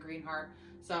chakra with a green heart.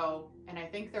 So, and I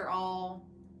think they're all,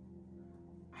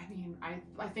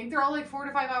 I think they're all like 4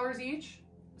 to 5 hours each.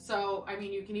 So, I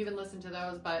mean, you can even listen to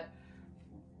those, but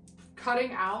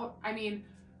cutting out, I've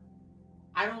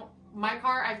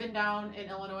been down in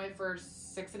Illinois for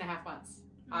 6.5 months.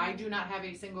 I do not have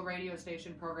a single radio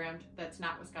station programmed that's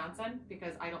not Wisconsin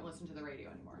because I don't listen to the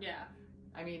radio anymore. Yeah.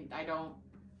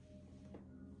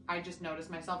 I just notice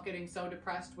myself getting so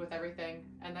depressed with everything.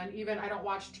 And then even I don't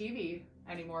watch TV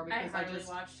anymore because I hardly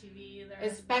watch TV either.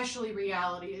 especially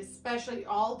reality, especially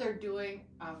all they're doing.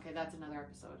 Okay, that's another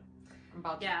episode. I'm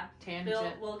about to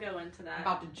tangent. We'll go into that. I'm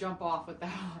about to jump off with that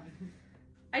one.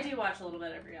 I do watch a little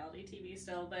bit of reality TV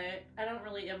still, but I don't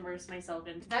really immerse myself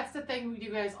into. That's the thing.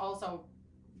 You guys also,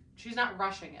 she's not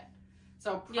rushing it.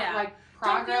 So Don't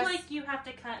progress. feel like you have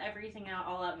to cut everything out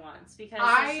all at once because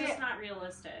it's just not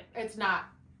realistic. It's not.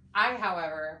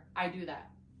 However, I do that.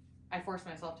 I force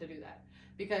myself to do that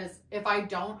because if I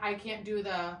don't, I can't do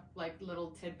the like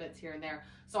little tidbits here and there.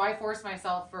 So I force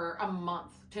myself for a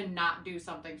month to not do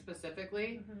something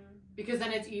specifically because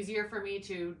then it's easier for me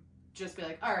to just be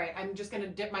like, all right, I'm just going to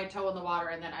dip my toe in the water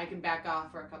and then I can back off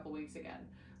for a couple weeks again.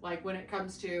 Like when it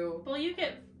comes to... Well, you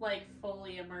get like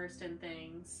fully immersed in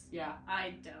things. Yeah.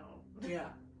 I don't. Yeah.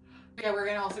 Yeah, we're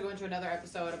going to also go into another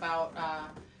episode about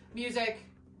music,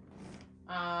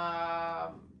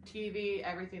 TV,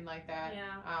 everything like that.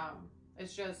 Yeah.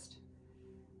 It's just...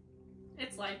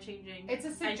 It's life-changing. It's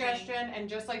a suggestion, and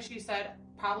just like she said,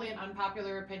 probably an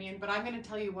unpopular opinion, but I'm going to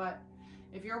tell you what,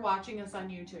 if you're watching us on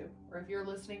YouTube, or if you're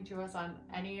listening to us on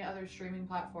any other streaming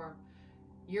platform,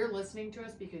 you're listening to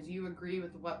us because you agree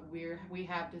with what we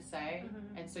have to say,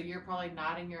 and so you're probably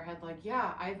nodding your head like,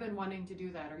 yeah, I've been wanting to do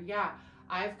that, or yeah,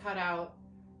 I've cut out,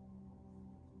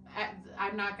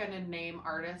 I'm not going to name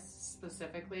artists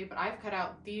specifically, but I've cut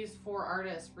out these 4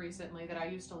 artists recently that I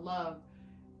used to love,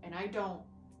 and I don't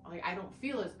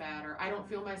feel as bad, or I don't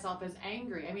feel myself as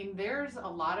angry. I mean, there's a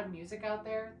lot of music out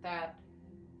there that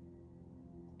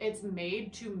it's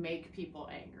made to make people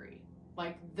angry.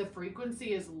 Like, the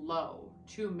frequency is low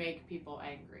to make people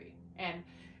angry. And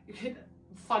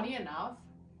funny enough,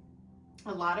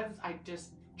 a lot of, I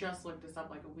just looked this up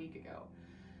like a week ago,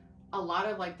 a lot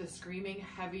of like the screaming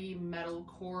heavy metal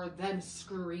core, them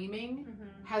screaming,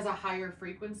 has a higher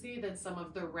frequency than some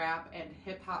of the rap and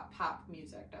hip hop pop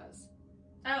music does.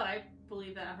 Oh, I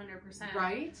believe that 100%.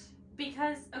 Right?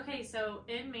 Because, okay, so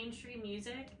in mainstream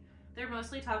music, they're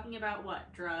mostly talking about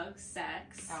what? Drugs,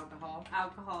 sex,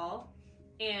 alcohol,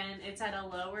 and it's at a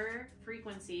lower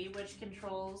frequency, which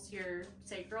controls your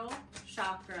sacral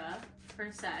chakra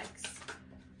for sex,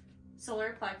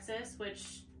 solar plexus,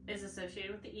 which is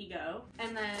associated with the ego,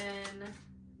 and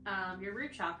then your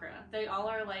root chakra. They all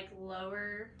are like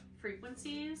lower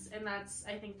frequencies, and that's,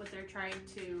 I think, what they're trying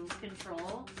to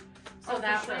control. So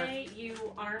that way you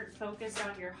aren't focused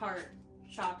on your heart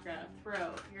chakra,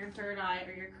 throat, your third eye,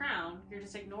 or your crown. You're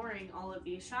just ignoring all of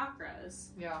these chakras.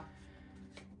 Yeah.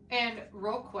 And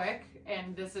real quick,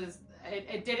 and this is,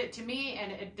 it did it to me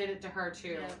and it did it to her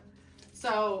too. Yeah.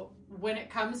 So when it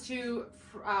comes to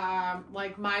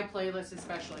like my playlist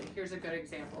especially, here's a good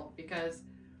example, because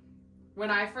when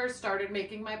I first started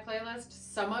making my playlist,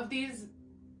 some of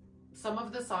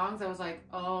the songs I was like,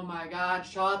 oh my God,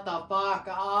 shut the fuck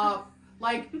up.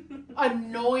 Like,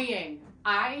 annoying.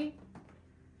 I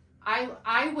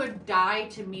would die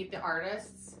to meet the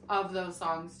artists of those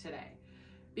songs today.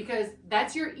 Because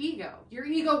that's your ego. Your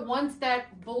ego wants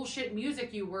that bullshit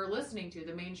music you were listening to,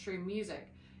 the mainstream music.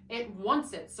 It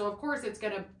wants it. So of course it's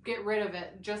going to get rid of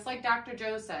it. Just like Dr.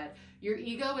 Joe said, your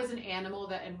ego is an animal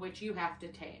in which you have to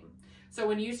tame. So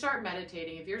when you start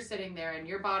meditating, if you're sitting there and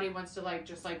your body wants to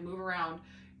just move around,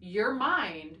 your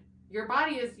mind, your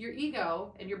body is your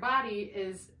ego, and your body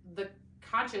is the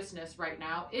consciousness right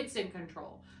now. It's in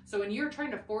control. So when you're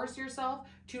trying to force yourself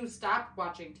to stop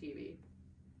watching TV,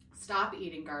 stop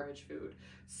eating garbage food,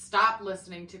 stop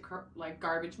listening to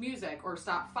garbage music, or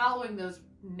stop following those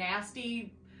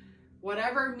nasty,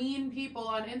 whatever mean people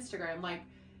on Instagram,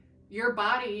 your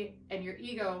body and your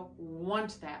ego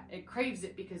want that. It craves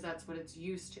it because that's what it's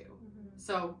used to. Mm-hmm.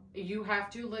 So you have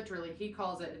to literally, he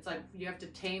calls it, it's like you have to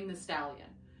tame the stallion.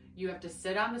 You have to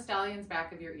sit on the stallion's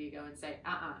back of your ego and say,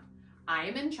 I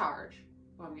am in charge.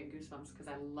 Oh, I'm getting goosebumps because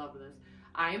I love this.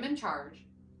 I am in charge.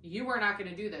 You are not going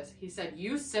to do this. He said,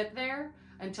 you sit there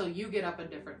until you get up a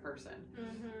different person.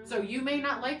 Mm-hmm. So you may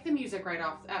not like the music right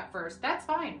off at first. That's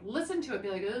fine. Listen to it. Be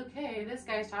like, okay, this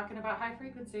guy's talking about high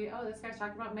frequency. Oh, this guy's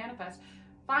talking about manifest.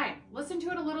 Fine. Listen to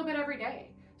it a little bit every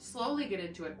day. Slowly get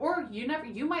into it. Or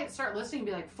you might start listening and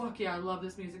be like, fuck yeah, I love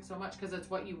this music so much because it's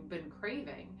what you've been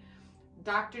craving.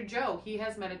 Dr. Joe, he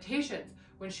has meditations.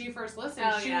 When she first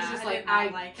listened, she was just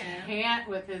I can't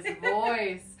with his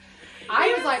voice.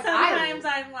 I was like, sometimes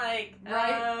I'm like,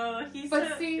 right? Oh,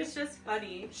 it's just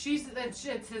funny.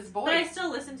 It's his voice. But I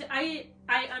still listen to. I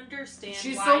understand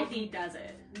why he does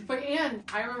it. But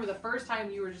I remember the first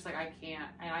time you were just like, I can't,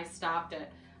 and I stopped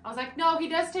it. I was like, no, he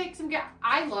does take some.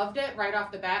 I loved it right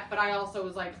off the bat, but I also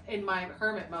was like in my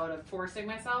hermit mode of forcing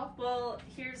myself. Well,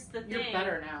 here's the thing. You're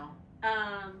better now.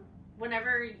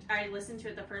 Whenever I listened to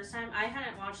it the first time, I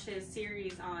hadn't watched his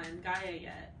series on Gaia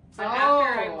yet. But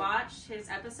after I watched his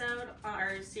episode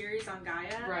or series on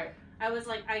Gaia, right, I was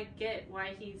like, I get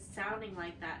why he's sounding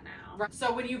like that now. Right.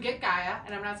 So when you get Gaia,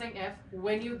 and I'm not saying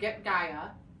when you get Gaia,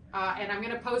 and I'm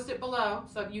gonna post it below,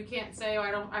 so if you can't say,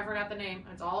 I forgot the name.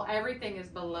 Everything is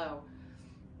below.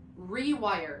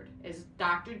 Rewired is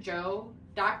Dr. Joe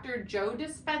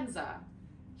Dispenza.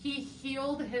 He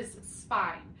healed his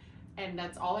spine, and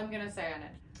that's all I'm gonna say on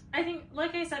it. I think,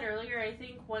 like I said earlier, I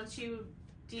think once you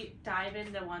dive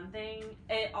into one thing,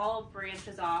 it all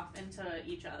branches off into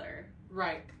each other.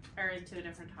 Right. Or into a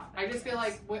different topic. I just feel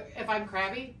like if I'm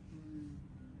crabby,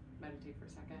 meditate for a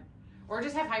second. Or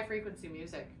just have high frequency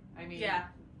music. I mean,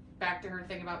 back to her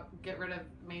thing about get rid of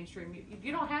mainstream music.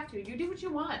 You don't have to. You do what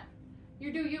you want.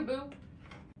 You do you, boo.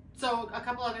 So a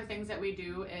couple other things that we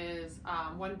do is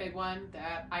one big one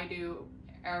that I do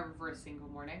every single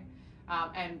morning.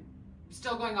 And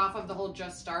still going off of the whole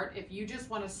just start, if you just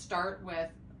want to start with,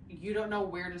 you don't know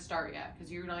where to start yet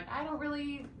because you're like, I don't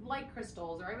really like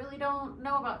crystals, or I really don't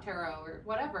know about tarot or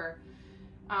whatever.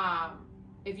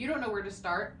 If you don't know where to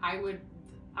start, I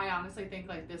honestly think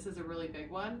this is a really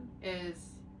big one,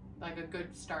 is a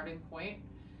good starting point.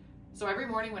 So every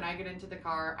morning when I get into the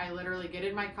car, I literally get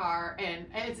in my car, and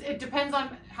it depends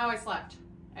on how I slept.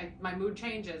 My mood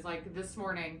changes. Like this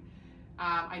morning,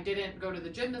 I didn't go to the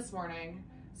gym this morning.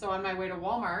 So on my way to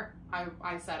Walmart,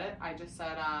 I said it. I just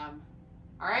said,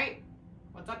 all right,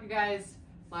 what's up, you guys?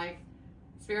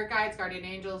 Spirit guides, guardian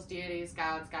angels, deities,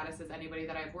 gods, goddesses, anybody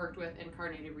that I've worked with,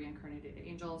 incarnated, reincarnated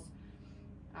angels.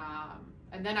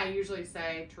 And then I usually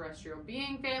say terrestrial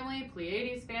being family,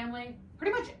 Pleiades family,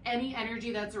 pretty much any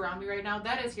energy that's around me right now,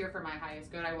 that is here for my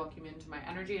highest good. I welcome you into my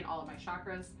energy and all of my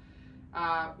chakras.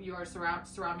 You are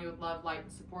surround me with love, light,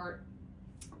 and support.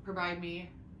 Provide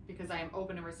me, because I am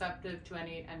open and receptive to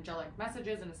any angelic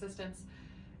messages and assistance.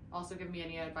 Also give me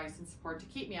any advice and support to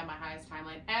keep me on my highest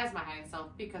timeline as my highest self,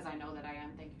 because I know that I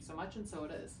am. Thank you so much, and so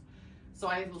it is. So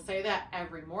I will say that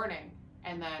every morning,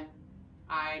 and then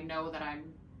I know that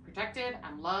I'm protected,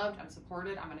 I'm loved, I'm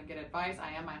supported, I'm going to get advice,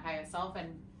 I am my highest self,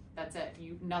 and that's it.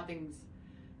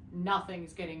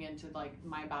 Nothing's getting into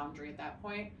my boundary at that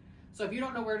point. So if you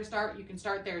don't know where to start, you can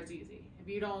start there. It's easy. If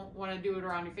you don't want to do it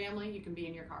around your family, you can be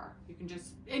in your car. You can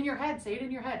just, in your head, say it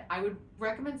in your head. I would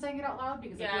recommend saying it out loud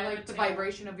because I feel like the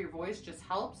vibration of your voice just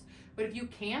helps. But if you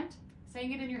can't,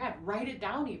 saying it in your head, write it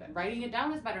down even. Writing it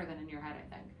down is better than in your head,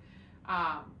 I think.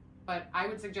 But I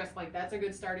would suggest that's a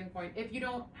good starting point if you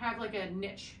don't have a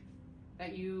niche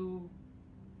that you're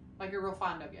real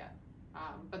fond of yet.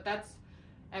 But that's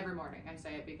every morning I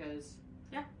say it because,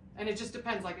 and it just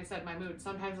depends, like I said, my mood.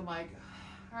 Sometimes I'm like,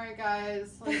 all right,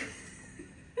 guys,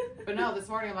 But no, this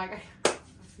morning I'm like,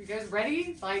 you guys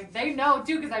ready? Like, they know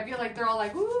too, because I feel like they're all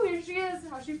like, ooh, here she is.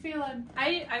 How's she feeling?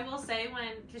 I will say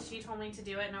because she told me to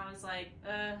do it, and I was like,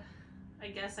 I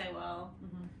guess I will.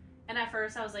 Mm-hmm. And at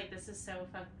first I was like, this is so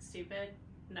fucking stupid.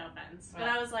 No offense. But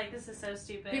Yeah. I was like, this is so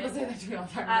stupid. People say that to me all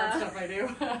the time about stuff I do.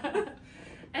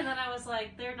 And then I was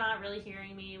like, they're not really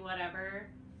hearing me, whatever.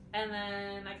 And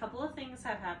then a couple of things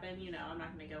have happened, I'm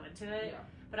not going to go into it. Yeah.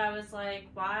 But I was like,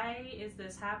 why is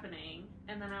this happening?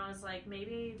 And then I was like,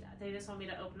 maybe they just want me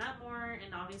to open up more,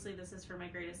 and obviously this is for my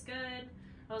greatest good.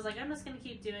 I was like, I'm just going to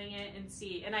keep doing it and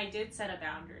see. And I did set a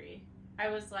boundary. I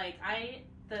was like,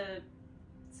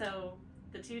 so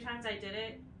the 2 times I did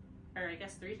it, or I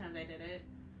guess 3 times I did it,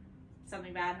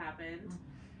 something bad happened.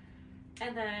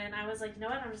 And then I was like, you know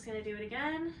what, I'm just going to do it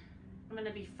again. I'm going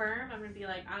to be firm. I'm going to be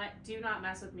like, do not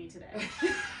mess with me today.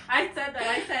 I said that.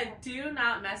 I said, do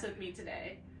not mess with me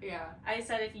today. Yeah. I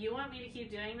said, if you want me to keep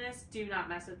doing this, do not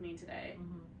mess with me today.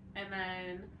 Mm-hmm. And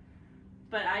then,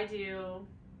 but I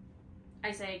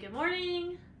say, good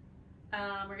morning.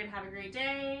 We're going to have a great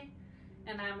day.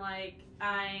 And I'm like,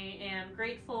 I am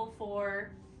grateful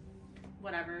for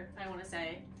whatever I want to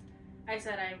say. I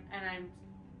said, I'm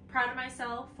proud of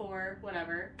myself for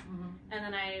whatever. Mm-hmm. And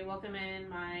then I welcome in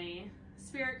my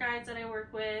spirit guides that I work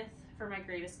with for my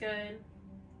greatest good.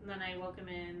 And then I welcome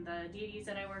in the deities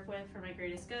that I work with for my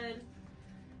greatest good.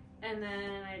 And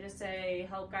then I just say,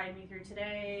 help guide me through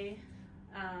today.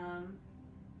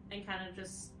 And kind of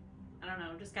just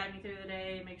guide me through the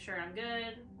day, make sure I'm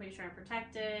good, make sure I'm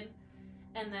protected.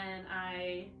 And then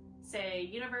I say,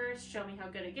 universe, show me how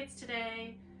good it gets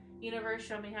today. Universe,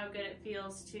 show me how good it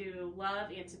feels to love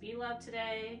and to be loved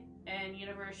today. And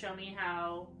universe, show me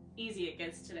how easy it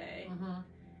gets today. Mm-hmm.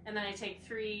 And then I take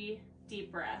 3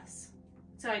 deep breaths.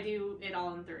 So I do it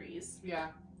all in 3s. Yeah.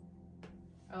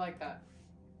 I like that.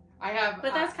 I have...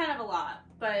 But that's kind of a lot.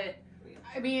 But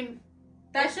I mean...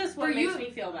 That's just what for makes you, me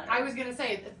feel better. I was going to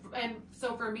say, and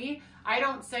so for me, I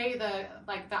don't say the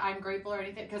I'm grateful or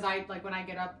anything, because when I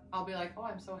get up, I'll be like, oh,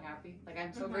 I'm so happy. Like,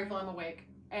 I'm so grateful I'm awake.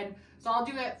 And so I'll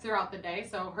do it throughout the day.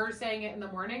 So her saying it in the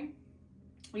morning,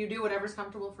 you do whatever's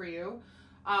comfortable for you.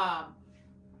 What else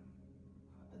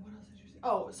did you say?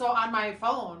 Oh, so on my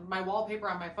phone, my wallpaper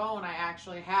on my phone, I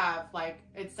actually have,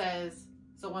 it says,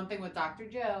 so one thing with Dr.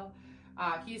 Jill,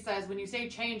 he says, when you say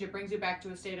change, it brings you back to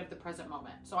a state of the present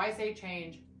moment. So I say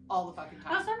change all the fucking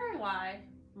time. I was wondering why.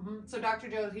 Mm-hmm. So Dr.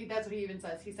 Joe, that's what he even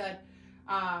says. He said,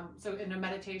 so in a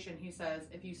meditation, he says,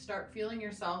 if you start feeling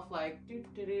yourself like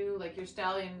your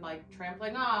stallion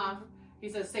trampling off, he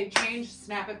says, say change,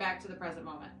 snap it back to the present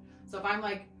moment. So if I'm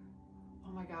like,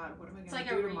 oh my God, what am I going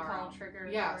to do tomorrow? Recall trigger.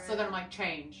 Yeah. So then I'm like,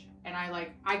 change. And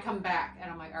I come back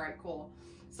and I'm like, all right, cool.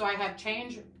 So I have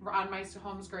change on my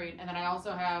home screen. And then I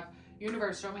also have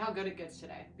universe, show me how good it gets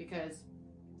today, because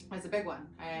it's a big one.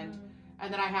 And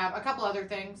then I have a couple other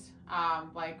things,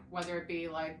 whether it be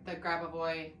the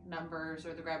Grabavoy numbers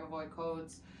or the Grabavoy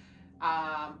codes,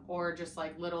 or just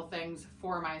little things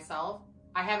for myself.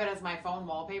 I have it as my phone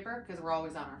wallpaper because we're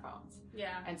always on our phones.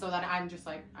 Yeah. And so then I'm just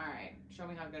like, all right, show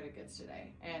me how good it gets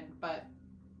today. But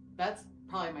that's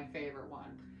probably my favorite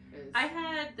one. I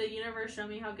had the universe show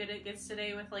me how good it gets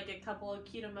today with a couple of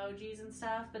cute emojis and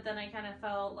stuff, but then I kind of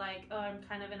felt like, oh, I'm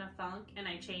kind of in a funk, and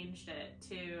I changed it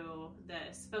to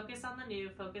this. Focus on the new,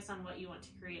 focus on what you want to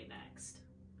create next.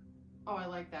 Oh, I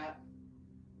like that.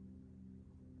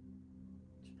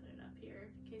 Just put it up here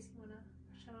in case you want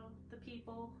to show the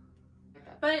people. Like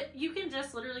that. But you can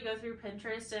just literally go through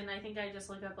Pinterest, and I think I just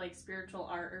look up spiritual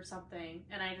art or something,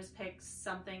 and I just pick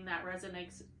something that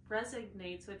resonates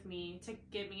with me to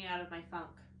get me out of my funk.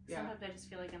 Yeah. Sometimes I just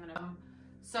feel like I'm in a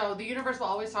so the universe will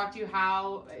always talk to you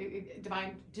how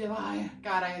divine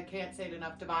God, I can't say it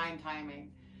enough, divine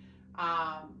timing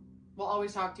will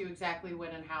always talk to you exactly when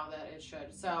and how that it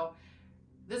should. So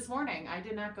this morning I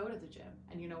did not go to the gym,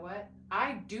 and you know what,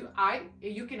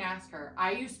 you can ask her.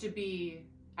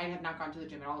 I have not gone to the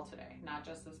gym at all today, not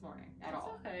just this morning at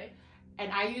all. Okay.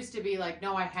 And I used to be like,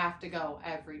 no, I have to go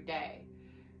every day.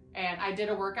 And I did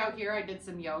a workout here. I did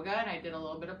some yoga and I did a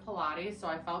little bit of Pilates, so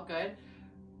I felt good.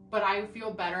 But I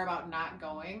feel better about not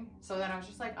going. So then I was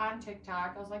just on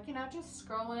TikTok. I was like, just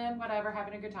scrolling, whatever,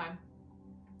 having a good time.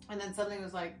 And then something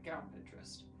was like, get on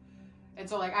Pinterest. And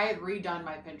so I had redone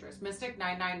my Pinterest.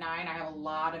 Mystic999, I have a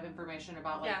lot of information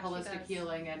about holistic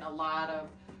healing and a lot of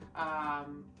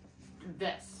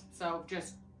this. So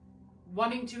just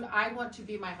I want to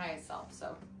be my highest self.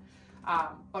 So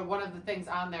but one of the things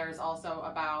on there is also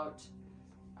about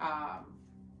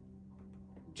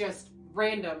just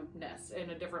randomness in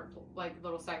a different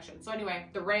little section. So anyway,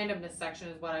 the randomness section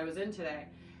is what I was in today,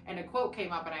 and a quote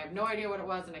came up, and I have no idea what it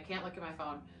was, and I can't look at my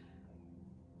phone.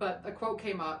 but a quote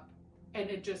came up and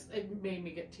it made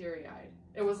me get teary-eyed.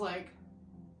 It was like,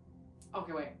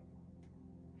 okay, wait.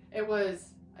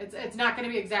 It's not going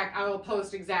to be exact. I will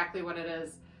post exactly what it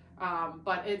is.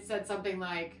 But it said something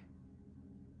like,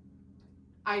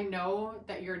 I know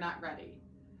that you're not ready.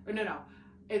 No.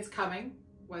 It's coming,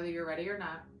 whether you're ready or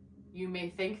not. You may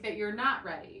think that you're not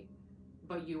ready,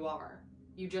 but you are.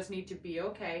 You just need to be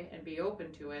okay and be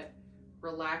open to it.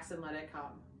 Relax and let it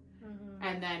come. Mm-hmm.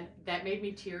 And then that made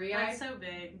me teary-eyed. That's so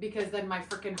big. Because then my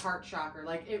freaking heart chakra,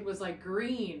 like, it was like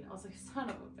green. I was like, son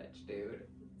of a bitch, dude.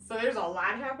 So there's a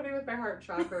lot happening with my heart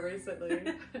chakra recently.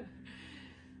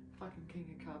 Fucking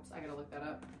King of Cups. I gotta look that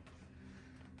up.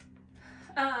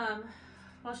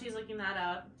 While she's looking that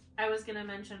up, I was gonna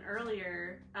mention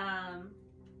earlier,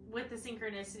 with the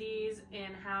synchronicities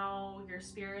and how your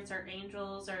spirits or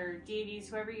angels or deities,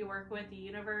 whoever you work with, the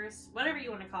universe, whatever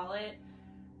you want to call it,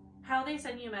 how they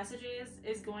send you messages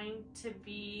is going to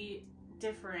be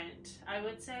different, I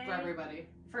would say.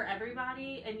 For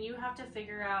everybody, and you have to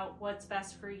figure out what's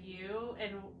best for you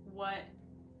and what,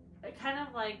 kind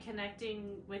of like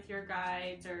connecting with your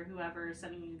guides or whoever is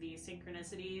sending you these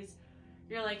synchronicities.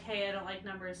 You're like, hey, I don't like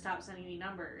numbers, stop sending me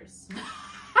numbers.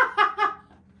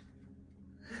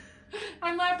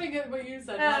 I'm laughing at what you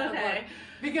said. Okay.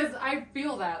 Because I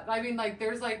feel that. I mean, like,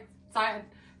 there's like,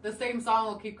 the same song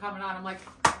will keep coming on. I'm like,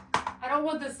 I don't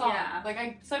want this song. Yeah.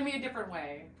 Like, send me a different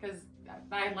way. Because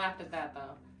I laughed at that,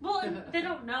 though. Well, and they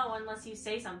don't know unless you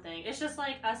say something. It's just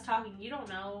like us talking. You don't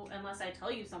know unless I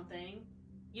tell you something.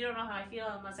 You don't know how I feel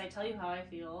unless I tell you how I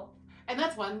feel. And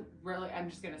that's one, really, I'm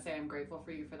just going to say I'm grateful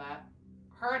for you for that.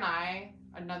 Her and I,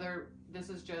 this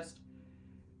is just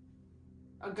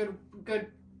a good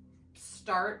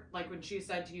start, like when she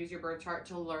said to use your birth chart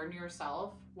to learn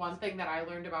yourself. One thing that I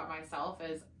learned about myself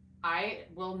is I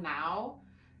will now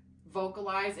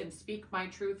vocalize and speak my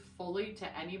truth fully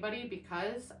to anybody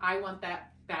because I want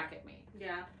that back at me.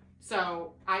 Yeah.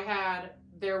 So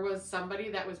there was somebody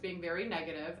that was being very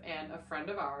negative, and a friend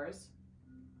of ours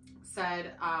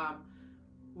said,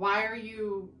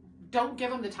 don't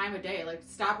give them the time of day, like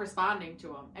stop responding to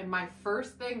them. And my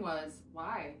first thing was,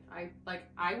 why? I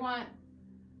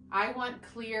want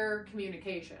clear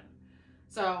communication.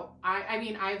 So I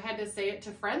mean, I've had to say it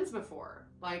to friends before,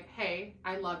 like, hey,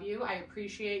 I love you, I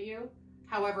appreciate you.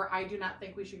 However, I do not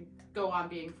think we should go on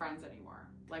being friends anymore.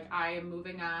 Like, I am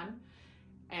moving on,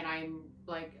 and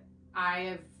I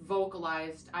have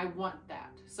vocalized, I want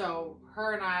that. So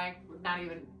her and I,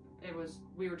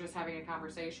 we were just having a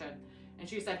conversation, and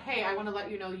she said, hey, I want to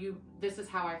let you know this is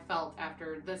how I felt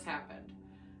after this happened.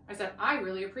 I said, I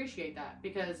really appreciate that,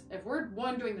 because if we're,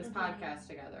 one, doing this podcast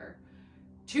together,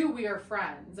 two, we are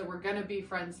friends, and we're going to be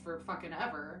friends for fucking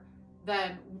ever,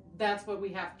 then that's what we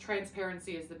have.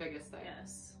 Transparency is the biggest thing.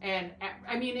 Yes. And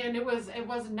I mean, and it was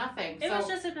nothing. It was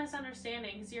just a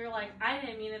misunderstanding, because you're like, I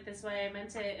didn't mean it this way, I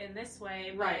meant it in this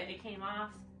way, but it came off.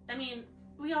 I mean,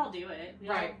 we all do it.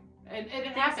 And it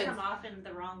happens. Come off in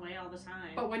the wrong way all the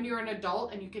time. But when you're an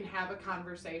adult and you can have a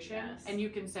conversation, and you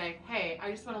can say, hey,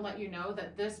 I just want to let you know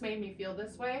that this made me feel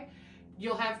this way.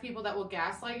 You'll have people that will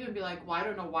gaslight you and be like, well, I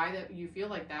don't know why that you feel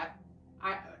like that.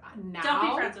 Don't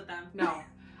be friends with them. No.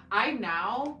 I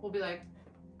now will be like,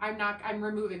 I'm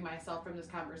removing myself from this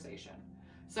conversation.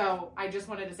 So I just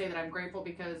wanted to say that I'm grateful,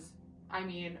 because, I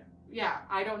mean, yeah,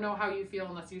 I don't know how you feel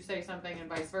unless you say something, and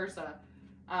vice versa.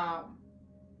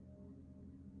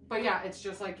 But yeah, it's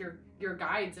just like your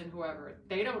guides and whoever.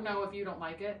 They don't know if you don't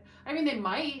like it. I mean, they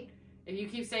might if you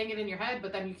keep saying it in your head,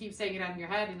 but then you keep saying it in your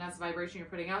head, and that's the vibration you're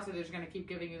putting out, so they're just going to keep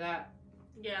giving you that.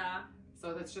 Yeah.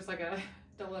 So that's just like a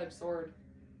double-edged sword.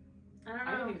 I don't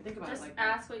know. I didn't even think about just it like that.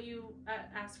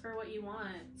 Ask for what you want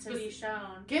to be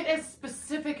shown. Get as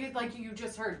specific as, like you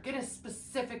just heard. Get as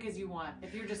specific as you want.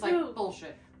 If you're just like,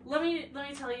 bullshit. Let me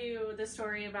tell you the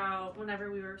story about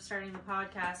whenever we were starting the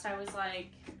podcast. I was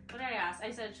like, what did I ask? I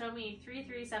said, show me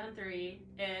 3373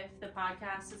 if the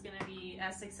podcast is going to be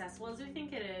as successful as we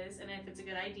think it is, and if it's a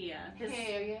good idea. Because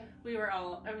we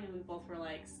both were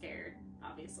like scared,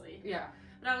 obviously. Yeah.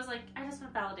 But I was like, I just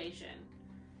want validation.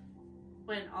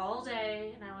 Went all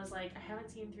day, and I was like, I haven't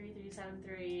seen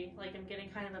 3373. Like, I'm getting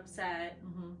kind of upset.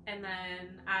 Mm-hmm. And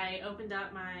then I opened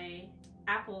up my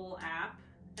Apple app,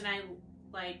 and I,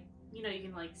 like, you know, you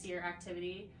can, like, see your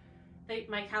activity.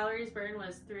 My calories burned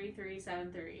was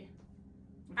 3373.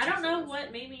 I don't know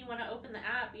what made me want to open the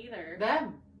app either.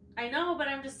 Them. I know, but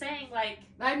I'm just saying, like...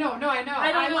 I know.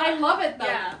 I love it, though.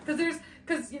 Yeah. Because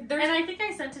there's... And I think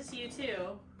I sent it to you,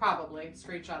 too. Probably.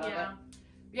 Screenshot of it.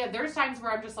 Yeah, there's times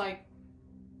where I'm just like,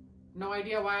 no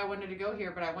idea why I wanted to go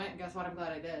here, but I went, and guess what? I'm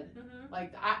glad I did. Mm-hmm.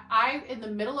 Like, I in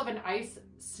the middle of an ice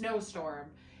snowstorm,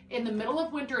 in the middle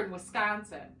of winter in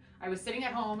Wisconsin. I was sitting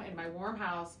at home in my warm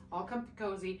house, all comfy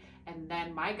cozy, and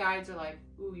then my guides are like,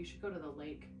 ooh, you should go to the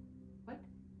lake. What?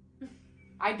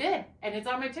 I did, and it's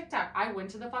on my TikTok. I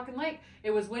went to the fucking lake. It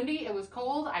was windy, it was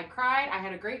cold, I cried, I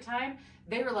had a great time.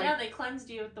 They were like, yeah, they cleansed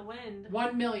you with the wind.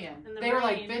 1 million. And the They were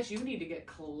like, rain. bitch, you need to get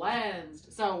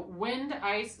cleansed. So wind,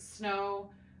 ice, snow,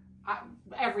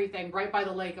 everything right by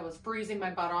the lake. I was freezing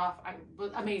my butt off.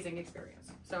 Amazing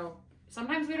experience. So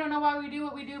sometimes we don't know why we do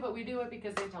what we do, but we do it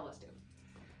because they tell us to.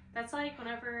 That's like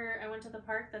whenever I went to the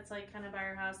park that's like kind of by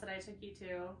our house that I took you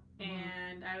to,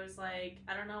 and I was like,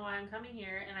 I don't know why I'm coming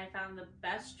here, and I found the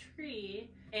best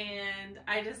tree, and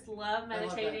I just love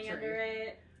meditating under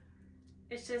it.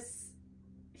 It's just,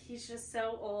 he's just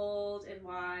so old and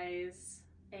wise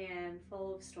and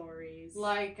full of stories.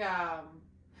 Like, I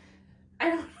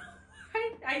don't know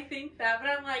why I think that, but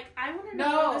I'm like, I want to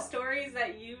know the stories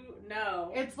that you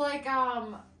know. It's like,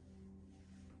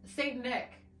 Saint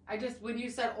Nick. When you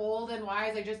said old and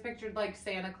wise, I just pictured like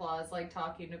Santa Claus, like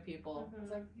talking to people. It's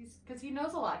like, because he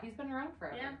knows a lot. He's been around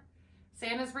forever. Yeah.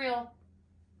 Santa's real.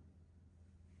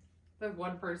 The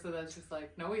one person that's just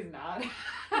like, no, he's not.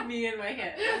 Me in my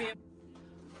head.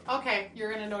 Okay,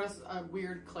 you're going to notice a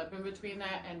weird clip in between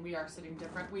that, and we are sitting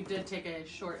different. We did take a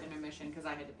short intermission because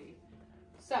I had to pee.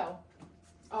 So,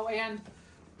 and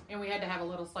we had to have a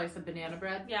little slice of banana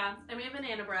bread. Yeah, and we have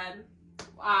banana bread.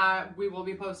 We will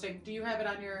be posting. Do you have it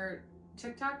on your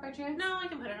TikTok by chance? No, I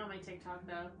can put it on my TikTok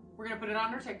though. We're going to put it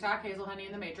on our TikTok, Hazel Honey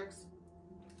and the Matrix.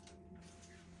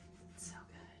 It's so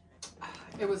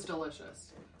good. It was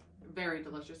delicious. Very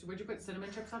delicious. Would you put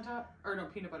cinnamon chips on top? Or no,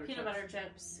 peanut butter chips? Peanut butter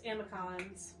chips and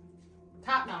pecans.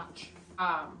 Top notch.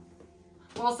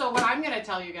 Well, so what I'm going to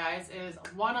tell you guys is,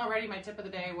 one, already my tip of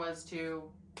the day was to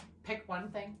pick one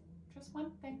thing. Just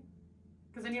one thing.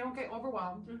 Because then you don't get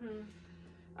overwhelmed.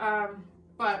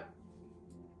 But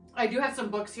I do have some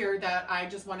books here that I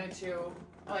just wanted to,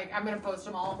 like, I'm going to post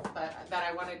them all, but that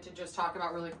I wanted to just talk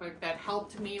about really quick that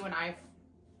helped me when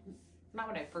not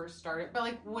when I first started, but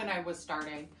like when I was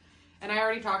starting. And I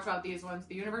already talked about these ones.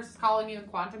 The Universe is Calling You and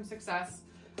Quantum Success.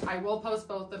 I will post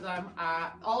both of them.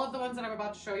 All of the ones that I'm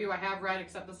about to show you I have read,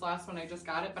 except this last one. I just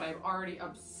got it, but I'm already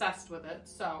obsessed with it.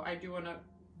 So I do want to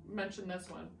mention this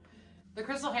one. The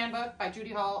Crystal Handbook by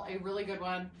Judy Hall, a really good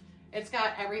one. It's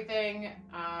got everything,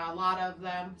 a lot of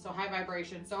them, so high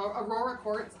vibration. So Aurora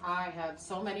Quartz, I have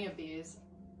so many of these.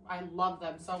 I love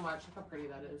them so much. Look how pretty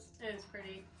that is. It is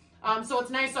pretty. So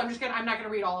it's nice. So I'm not gonna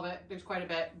read all of it. There's quite a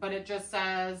bit, but it just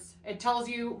says, it tells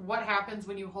you what happens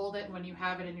when you hold it and when you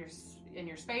have it in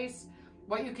your space,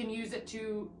 what you can use it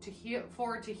to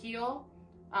heal,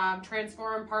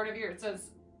 transform part of it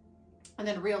says, and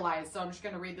then realize. So I'm just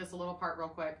gonna read this a little part real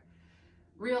quick.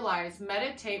 Realize,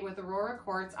 meditate with Aurora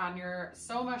Quartz on your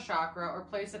Soma chakra or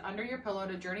place it under your pillow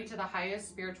to journey to the highest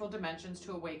spiritual dimensions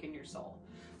to awaken your soul.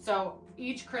 So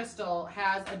each crystal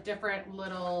has a different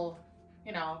little,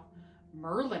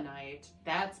 Merlinite.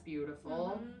 That's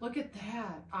beautiful. Look at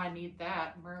that. I need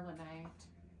that. Merlinite.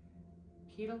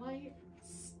 Pedalite?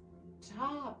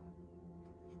 Stop.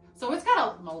 So it's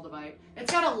got a moldavite.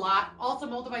 It's got a lot. Also,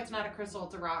 moldavite's not a crystal,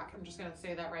 it's a rock. I'm just going to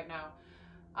say that right now.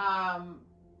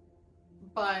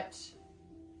 But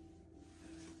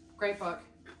great book.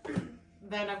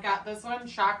 Then I've got this one,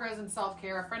 Chakras and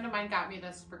Self-Care. A friend of mine got me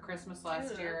this for Christmas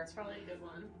last year. That's probably a good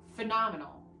one.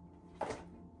 Phenomenal.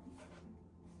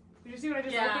 Did you see what I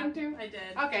just looked into? I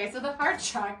did. Okay, so the heart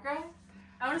chakra.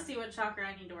 I want to see what chakra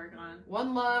I need to work on.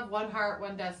 One love, one heart,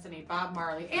 one destiny. Bob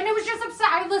Marley. And it was just upset.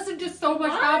 I listened to so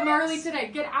much Bob Marley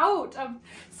today. Get out.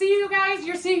 See you guys.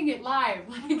 You're seeing it live.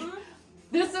 Like,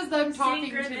 this is them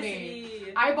talking to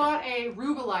me. I bought a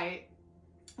Rubelite,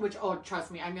 which,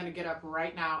 trust me, I'm going to get up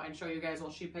right now and show you guys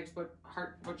while she picks what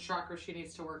chakra she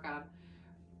needs to work on.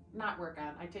 Not work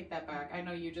on. I take that back. I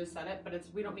know you just said it, but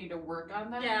we don't need to work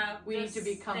on them. Yeah. We need to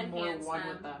become more one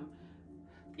with them.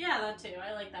 Yeah, that too.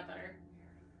 I like that better.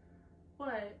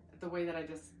 What? The way that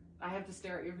I have to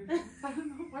stare at you. I don't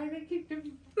know why they keep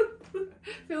doing I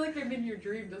feel like I'm in your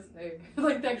dream this day.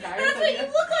 Like that guy. That's what you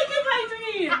look like in my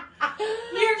dream.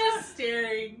 You're just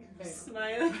staring,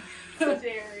 smiling,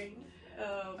 staring.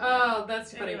 Oh,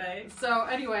 that's funny. Anyway.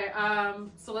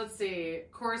 So let's see.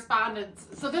 Correspondence.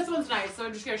 So this one's nice. So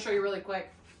I'm just going to show you really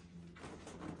quick.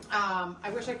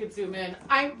 I wish I could zoom in.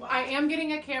 I am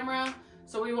getting a camera,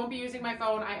 so we won't be using my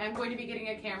phone. I am going to be getting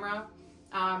a camera.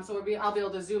 So I'll be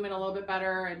able to zoom in a little bit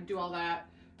better and do all that.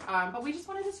 But we just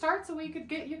wanted to start so we could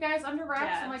get you guys under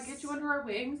wraps and like get you under our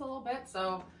wings a little bit.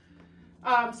 So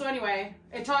anyway,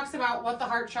 it talks about what the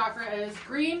heart chakra is.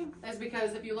 Green is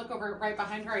because if you look over right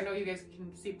behind her, I know you guys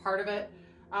can see part of it.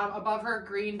 Above her,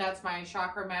 green, that's my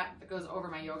chakra mat that goes over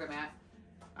my yoga mat.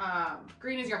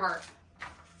 Green is your heart.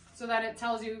 So that it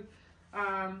tells you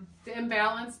the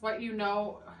imbalance, what you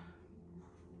know.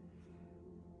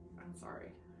 I'm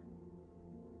sorry.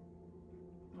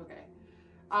 Okay.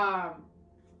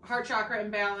 Heart chakra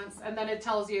imbalance, and then it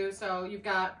tells you, so you've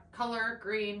got color,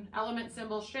 green, element,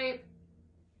 symbol, shape.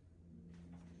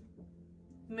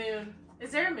 Moon.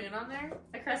 Is there a moon on there?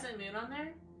 A crescent moon on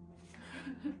there?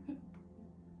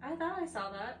 I thought I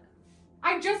saw that.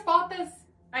 I just bought this,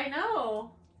 I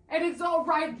know. and it's all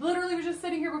right. Literally was just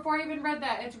sitting here before I even read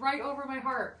that. It's right over my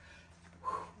heart.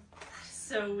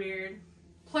 So weird.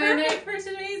 Planet. Perfect for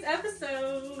today's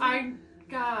episode.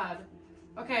 God.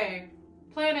 Okay.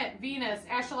 Planet, Venus,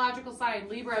 astrological sign,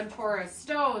 Libra and Taurus,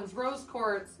 stones, rose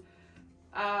quartz.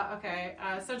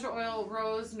 Essential oil,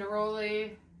 rose,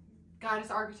 neroli, goddess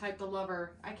archetype, the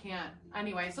lover. I can't.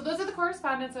 Anyway, so those are the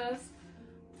correspondences.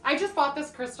 I just bought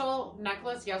this crystal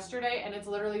necklace yesterday, and it's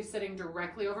literally sitting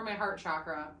directly over my heart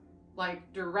chakra.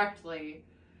 Like, directly.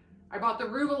 I bought the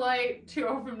rubellite to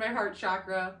open my heart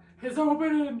chakra. It's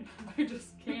opening. I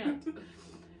just can't.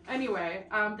 Anyway,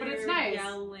 but it's nice.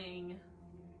 Yelling.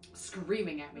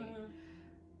 Screaming at me. Mm-hmm.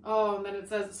 Oh, and then it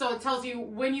says, so it tells you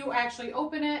when you actually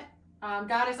open it,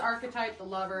 goddess archetype, the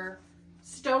lover,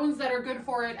 stones that are good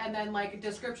for it, and then like a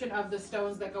description of the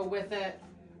stones that go with it,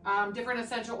 different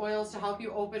essential oils to help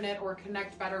you open it or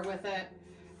connect better with it.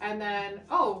 And then,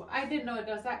 oh, I didn't know it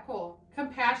does that. Cool.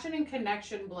 Compassion and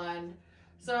connection blend.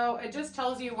 So it just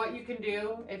tells you what you can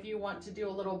do if you want to do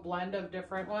a little blend of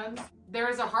different ones. There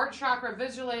is a heart chakra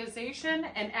visualization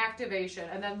and activation,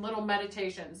 and then little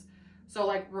meditations. So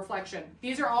like reflection.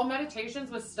 These are all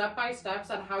meditations with step-by-steps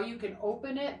on how you can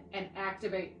open it and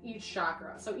activate each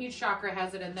chakra. So each chakra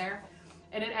has it in there.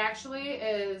 And it actually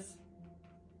is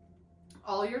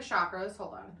all your chakras.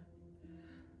 Hold on.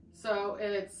 So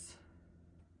it's...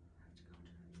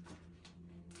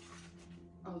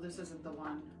 Oh, this isn't the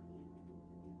one.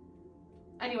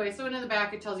 Anyway, so in the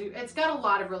back it tells you, it's got a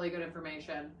lot of really good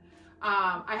information.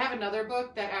 I have another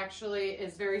book that actually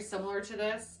is very similar to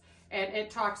this, and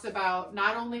it talks about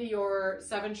not only your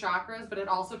 7 chakras, but it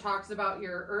also talks about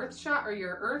your earth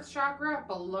chakra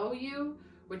below you,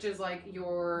 which is like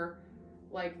your,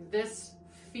 like this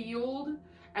field.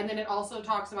 And then it also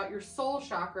talks about your soul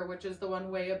chakra, which is the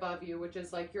one way above you, which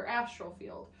is like your astral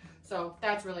field. So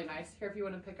that's really nice. Here, if you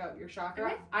want to pick out your chakra.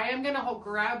 Okay. I am going to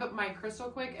grab my crystal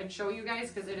quick and show you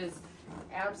guys because it is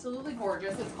absolutely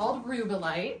gorgeous. It's called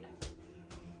rubellite.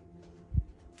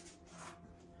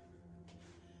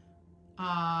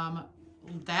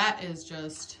 That is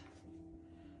just,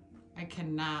 I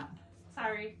cannot.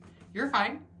 Sorry. You're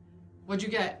fine. What'd you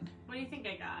get? What do you think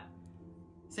I got?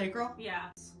 Sacral? Yeah.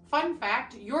 Fun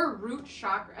fact, your root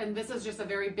chakra, and this is just a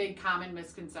very big common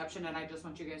misconception, and I just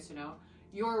want you guys to know,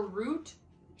 your root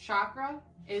chakra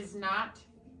is not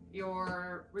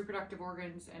your reproductive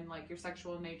organs and like your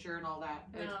sexual nature and all that.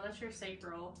 No, that's your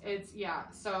sacral. It's, yeah,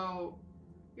 so.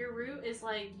 Your root is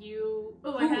like you.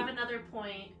 Oh, I have another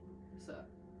point So.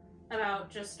 about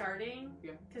just starting.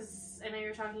 Yeah. Because I know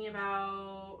you're talking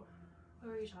about.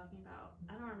 What were you talking about?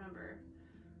 I don't remember.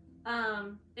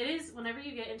 It is, whenever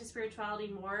you get into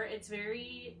spirituality more, it's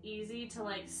very easy to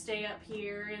like stay up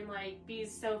here and like be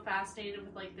so fascinated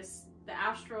with like this, the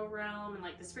astral realm and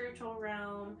like the spiritual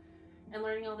realm and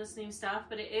learning all this new stuff,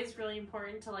 but it is really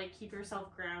important to like keep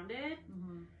yourself grounded.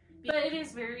 Mm-hmm. But it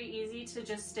is very easy to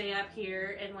just stay up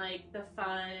here and like the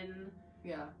fun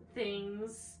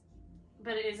things,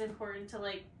 but it is important to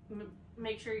like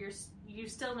make sure you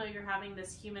still know you're having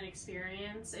this human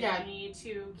experience, and you need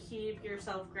to keep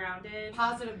yourself grounded,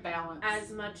 positive balance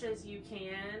as much as you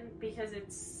can, because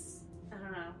it's, I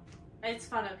don't know, it's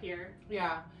fun up here.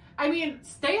 I mean,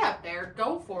 stay up there,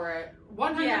 go for it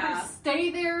 100%. Stay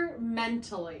there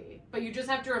mentally, but you just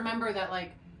have to remember that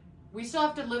like we still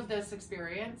have to live this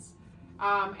experience,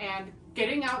 and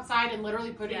getting outside and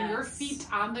literally putting your feet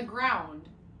on the ground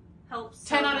helps.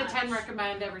 10 out of 10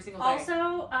 recommend every single day.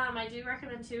 Also, I do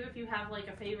recommend too, if you have like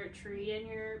a favorite tree in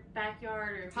your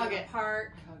backyard, or if you have a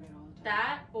park, hug it all the time.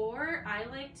 that, or I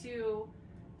like to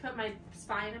put my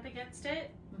spine up against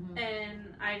it,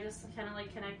 and I just kind of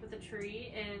like connect with the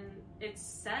tree, and it's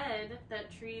said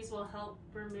that trees will help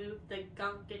remove the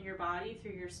gunk in your body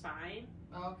through your spine.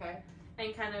 Oh, okay.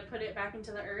 And kind of put it back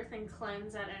into the earth and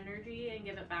cleanse that energy and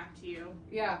give it back to you.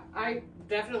 Yeah, I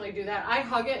definitely do that. I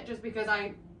hug it just because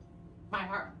my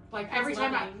heart, like every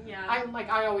time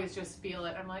I always just feel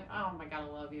it. I'm like, oh my God,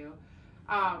 I love you.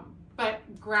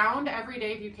 But ground every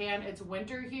day if you can. It's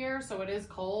winter here, so it is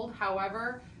cold.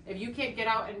 However, if you can't get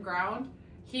out and ground,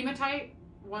 hematite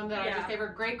one that I Yeah. just gave her.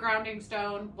 Great grounding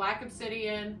stone, black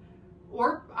obsidian,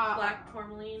 or Black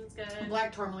tourmaline's good.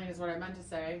 black tourmaline is what I meant to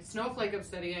say. Snowflake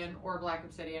obsidian or black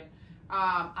obsidian.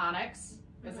 Onyx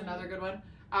is Mhm. another good one.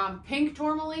 Pink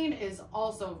tourmaline is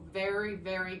also very,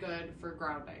 very good for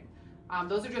grounding.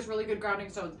 Those are just really good grounding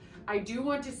stones. I do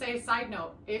want to say, side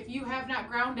note, if you have not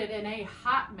grounded in a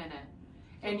hot minute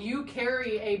and you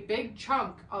carry a big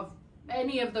chunk of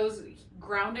any of those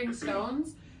grounding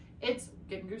stones, it's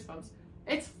getting goosebumps.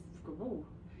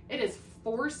 It is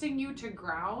forcing you to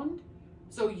ground,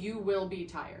 so you will be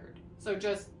tired. So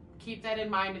just keep that in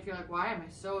mind. If you're like, why am I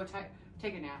so tired?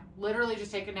 Take a nap. Literally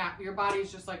just take a nap. Your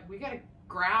body's just like, we gotta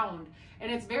ground.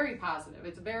 And it's very positive.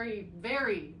 It's very,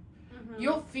 very,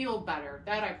 you'll feel better.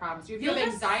 That I promise you. If you You'll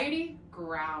have just- anxiety,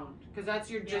 ground. Because that's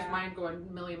your just Yeah. mind going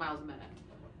a million miles a minute.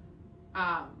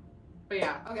 But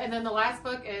yeah. Okay, and then the last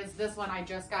book is this one. I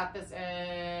just got this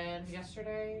in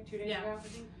yesterday, 2 days Yeah. ago. I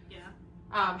think,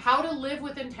 yeah. How to Live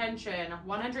with Intention,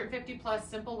 150 plus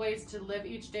simple ways to live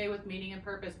each day with meaning and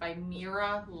purpose by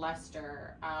Mira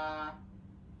Lester.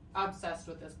 Obsessed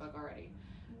with this book already.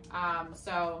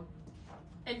 So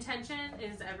Intention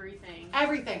is everything.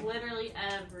 everything. Literally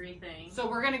everything. So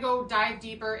we're going to go dive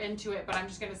deeper into it, but I'm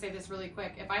just going to say this really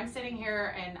quick. If I'm sitting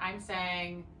here and I'm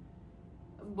saying,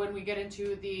 when we get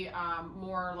into the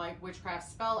more like witchcraft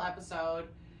spell episode,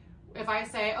 if I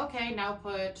say, okay, now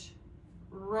put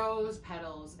rose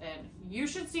petals in, you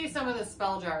should see some of the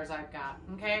spell jars I've got,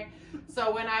 okay?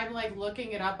 So when I'm like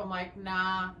looking it up, I'm like,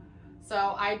 nah.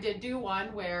 So I did do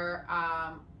one where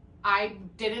I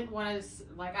didn't want to,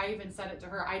 like I even said it to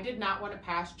her, I did not want to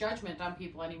pass judgment on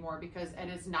people anymore because it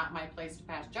is not my place to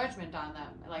pass judgment on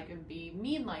them, like, and be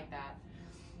mean like that.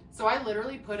 So I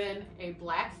literally put in a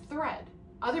black thread.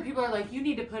 Other people are like, you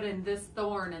need to put in this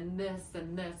thorn and this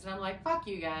and this. And I'm like, fuck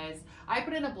you guys. I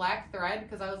put in a black thread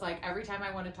because I was like, every time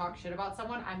I want to talk shit about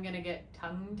someone, I'm going to get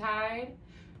tongue-tied.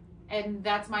 And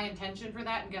that's my intention for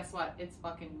that. And guess what? It's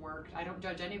fucking worked. I don't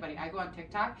judge anybody. I go on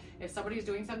TikTok. If somebody's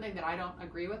doing something that I don't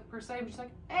agree with per se, I'm just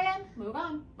like, and move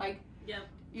on. Like, Yep.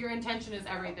 your intention is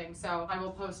everything. So I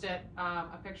will post it,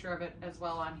 a picture of it as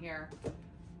well on here.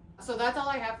 So that's all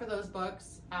I have for those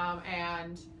books.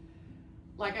 And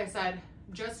like I said,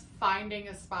 just finding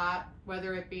a spot,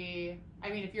 whether it be, I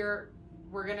mean, if you're,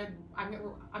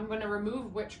 I'm gonna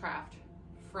remove witchcraft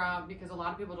from, because a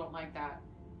lot of people don't like that,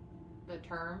 the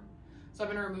term. So I'm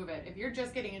going to remove it. If you're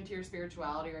just getting into your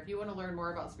spirituality, or if you want to learn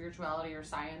more about spirituality or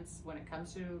science when it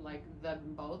comes to like them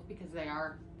both, because they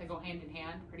go hand in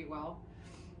hand pretty well,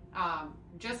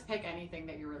 just pick anything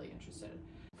that you're really interested in.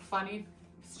 Funny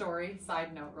story,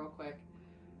 side note real quick.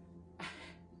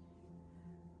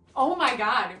 Oh my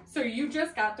God. So you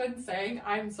just got done saying,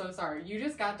 I'm so sorry. You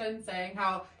just got done saying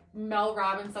how Mel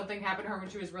Robbins, something happened to her when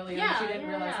she was really young. Yeah, She didn't yeah,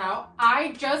 realize yeah. how.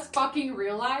 I just fucking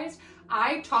realized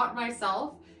I taught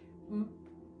myself,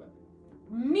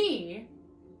 me,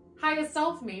 highest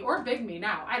self me, or big me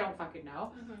now, I don't fucking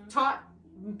know, taught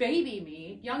baby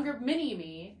me, younger mini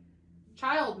me,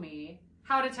 child me,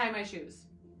 how to tie my shoes.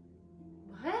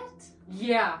 What?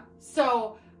 Yeah.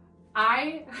 So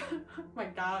oh my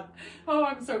God. Oh,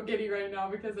 I'm so giddy right now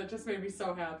because it just made me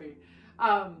so happy.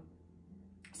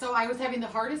 So I was having the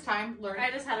hardest time learning.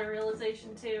 I just had a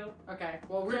realization too. Okay.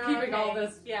 Well, we're keeping all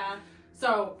this. Yeah.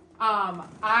 So,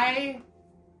 I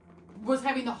was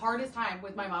having the hardest time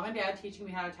with my mom and dad teaching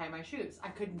me how to tie my shoes. I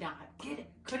could not get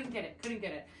it. Couldn't get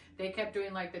it. They kept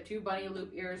doing like the 2 bunny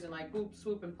loop ears and like boop,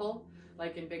 swoop, and pull,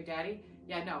 like in Big Daddy.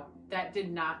 Yeah, no, that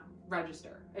did not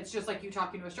register. It's just like you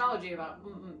talking to astrology about,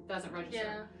 doesn't register.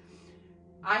 Yeah.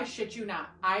 I shit you not.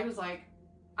 I was like,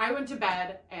 I went to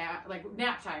bed at like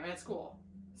nap time at school.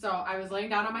 So I was laying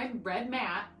down on my red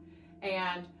mat,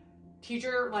 and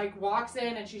teacher like walks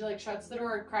in and she like shuts the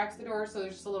door, cracks the door so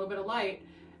there's just a little bit of light,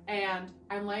 and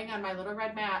I'm laying on my little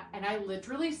red mat, and I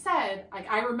literally said, like,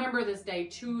 I remember this day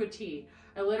to a T.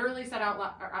 I literally said out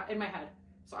loud in my head,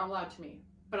 so out loud to me,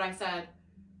 but I said,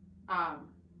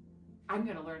 I'm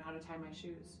gonna learn how to tie my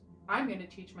shoes. I'm gonna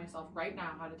teach myself right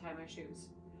now how to tie my shoes.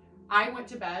 I went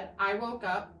to bed. I woke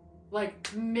up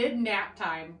like mid nap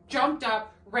time, jumped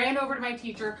up, ran over to my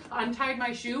teacher, untied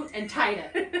my shoe, and tied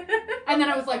it. And then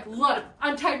I was like, look,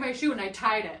 untied my shoe and I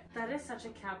tied it. That is such a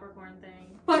Capricorn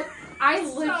thing. But I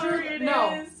Sorry, literally, it no.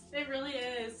 is. It really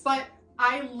is. But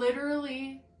I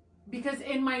literally, because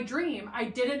in my dream, I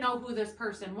didn't know who this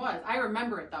person was. I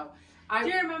remember it though. Do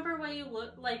you remember what you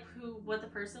looked like? What the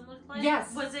person looked like?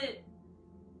 Yes. Was it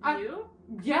you?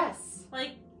 Yes.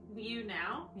 Like you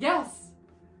now? Yes.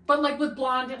 But like with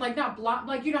blonde, like not blonde,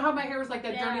 like you know how my hair was like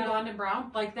that Yeah. dirty blonde and brown?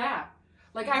 Like that.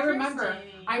 Like, I remember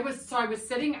Interesting. I was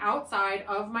sitting outside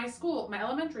of my school, my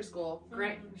elementary school.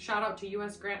 Grant, shout out to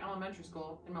U.S. Grant Elementary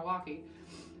School in Milwaukee.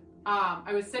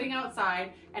 I was sitting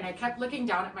outside and I kept looking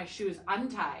down at my shoes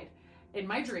untied in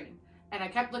my dream. And I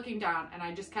kept looking down and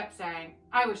I just kept saying,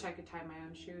 I wish I could tie my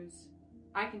own shoes.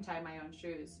 I can tie my own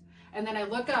shoes. And then I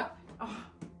look up.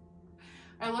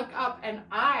 And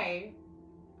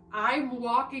I'm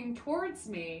walking towards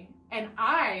me and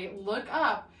I look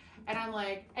up and I'm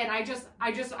like, and I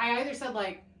either said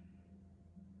like,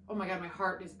 oh my God, my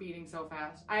heart is beating so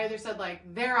fast. I either said like,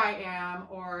 there I am,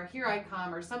 or here I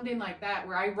come, or something like that,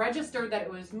 where I registered that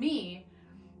it was me,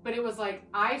 but it was like,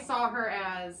 I saw her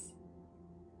as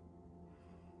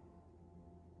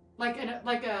like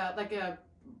a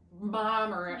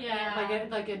mom or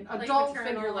like an adult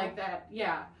figure like that.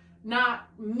 Yeah. Not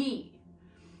me.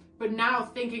 But now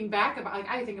thinking back about, like,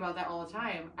 I think about that all the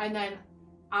time. And then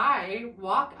I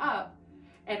walk up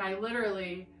and I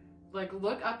literally like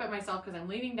look up at myself because I'm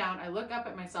leaning down. I look up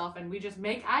at myself and we just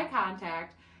make eye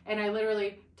contact and I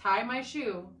literally tie my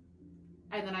shoe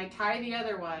and then I tie the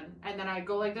other one and then I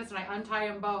go like this and I untie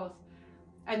them both.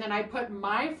 And then I put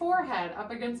my forehead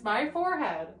up against my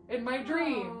forehead in my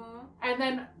dream. Aww. And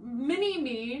then mini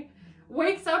me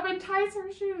wakes up and ties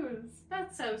her shoes.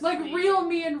 That's so sweet. Like real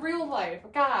me in real life.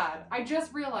 God, I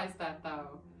just realized that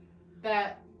though.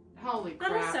 That, holy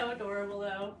crap. That is so adorable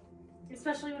though.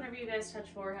 Especially whenever you guys touch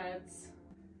foreheads.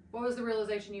 What was the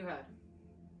realization you had?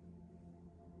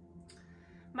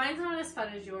 Mine's not as fun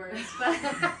as yours, but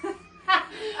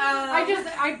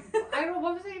I don't know,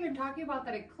 what was I even talking about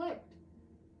that it clicked?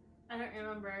 I don't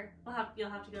remember. You'll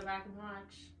have to go back and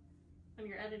watch when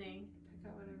you're editing.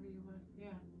 Pick out whatever you want. Yeah.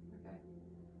 Okay.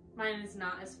 Mine is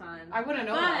not as fun. I wouldn't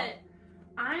know. But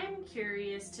I'm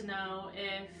curious to know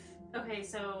if, okay,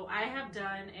 so I have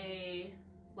done a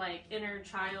like inner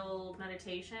child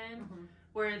meditation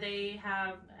where they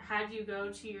have had you go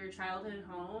to your childhood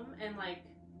home and like,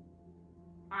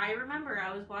 I remember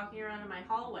I was walking around in my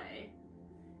hallway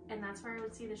and that's where I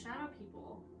would see the shadow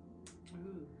people.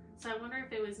 Ooh. So I wonder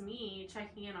if it was me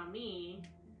checking in on me.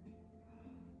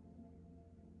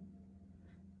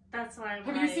 That's why I'm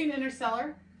Have like, you seen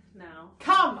Interstellar? No.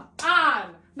 Come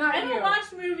on! Not I you. don't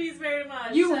watch movies very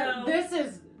much. So This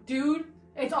is, dude,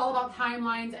 it's all about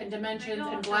timelines and dimensions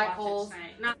and black holes.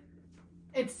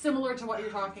 It's similar to what you're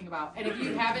talking about. And if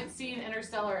you haven't seen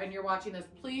Interstellar and you're watching this,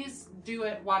 please do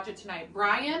it. Watch it tonight.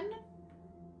 Brian,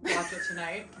 watch it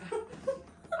tonight.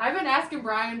 I've been asking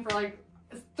Brian for like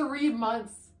 3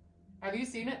 months. Have you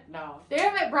seen it? No.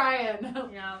 Damn it, Brian.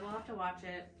 Yeah, we'll have to watch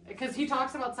it. Because he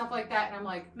talks about stuff like that, and I'm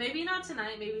like... Maybe not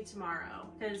tonight, maybe tomorrow.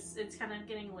 Because it's kind of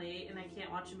getting late, and I can't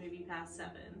watch a movie past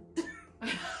 7.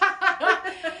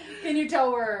 Can you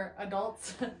tell we're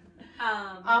adults?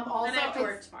 Also, and I have to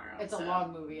work tomorrow. It's a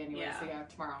long movie anyway, so yeah,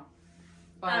 tomorrow.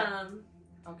 But,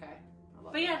 okay.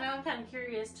 But yeah, now I'm kind of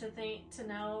curious to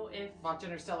know if watch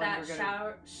Interstellar, that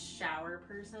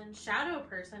shadow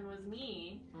person was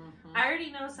me. Mm-hmm. I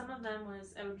already know some of them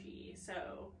was OG,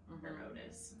 so or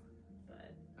Otis,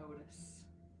 but Otis,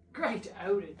 great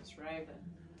Otis Raven.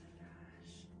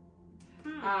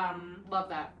 Love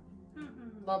that.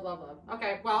 Love.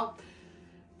 Okay, well,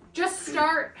 just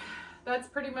start. That's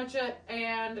pretty much it.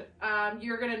 And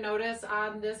you're going to notice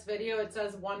on this video it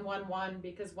says 111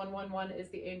 because 111 is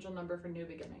the angel number for new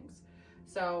beginnings.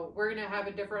 So we're going to have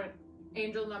a different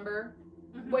angel number.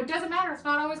 Well, it doesn't matter. It's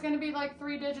not always going to be like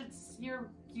 3 digits.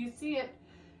 You see it.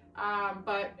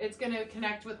 But it's going to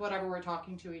connect with whatever we're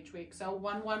talking to each week. So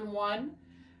 111.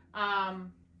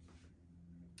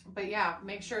 But yeah,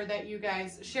 make sure that you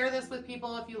guys share this with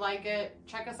people if you like it.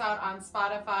 Check us out on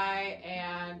Spotify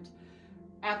and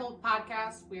Apple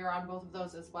Podcasts. We are on both of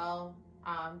those as well.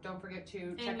 Don't forget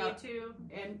to check out YouTube.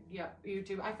 And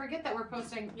YouTube. I forget that we're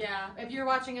posting. Yeah. If you're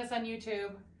watching us on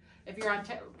YouTube, if you're on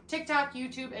TikTok,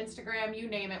 YouTube, Instagram, you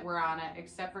name it, we're on it,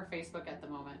 except for Facebook at the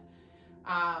moment.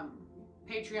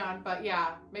 Patreon. But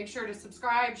yeah, make sure to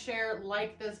subscribe, share,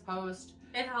 like this post.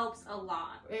 It helps a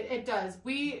lot. It does.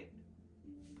 We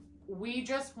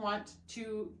just want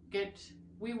to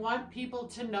we want people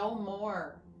to know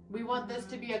more. We want this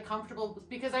to be a comfortable,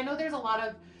 because I know there's a lot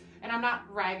of, and I'm not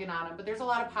ragging on them, but there's a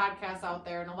lot of podcasts out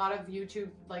there and a lot of YouTube,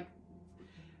 like,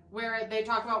 where they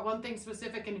talk about one thing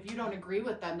specific, and if you don't agree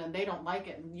with them, then they don't like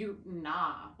it. And you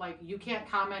can't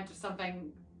comment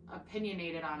something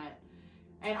opinionated on it.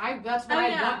 And that's what I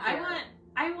want here.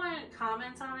 I want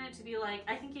comments on it to be like,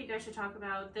 I think you guys should talk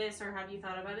about this, or have you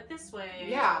thought about it this way?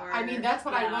 Yeah, or, I mean, that's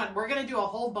what I want. We're going to do a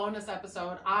whole bonus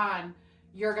episode on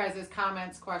your guys'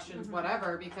 comments, questions,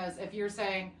 whatever, because if you're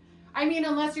saying, I mean,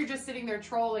 unless you're just sitting there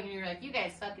trolling and you're like, you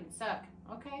guys fucking suck.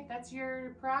 Okay, that's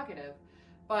your prerogative.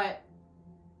 but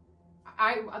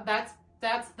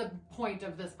that's the point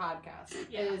of this podcast.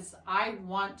 Yeah. Is I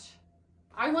want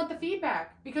the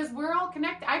feedback, because we're all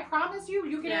connected. I promise you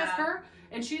can Yeah. ask her,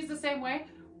 and she's the same way.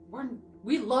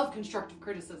 We love constructive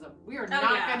criticism. We are Oh,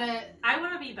 not yeah. gonna. I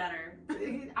want to be better.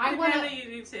 I want know to, you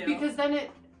do too. because then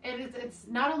it's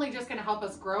not only just going to help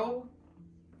us grow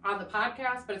on the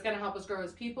podcast, but it's going to help us grow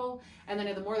as people. And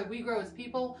then the more that we grow as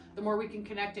people, the more we can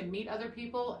connect and meet other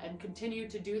people and continue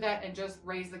to do that and just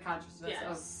raise the consciousness Yes.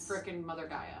 of frickin' Mother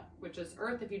Gaia, which is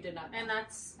Earth, if you did not know. And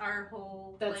that's our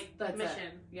whole That's mission.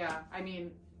 it. Yeah, I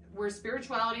mean, where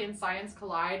spirituality and science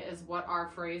collide is what our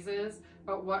phrase is,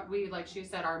 but what we, like she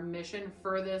said, our mission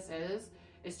for this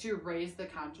is to raise the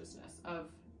consciousness of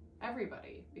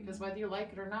everybody, because whether you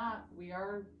like it or not, we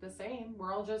are the same.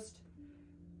 We're all just,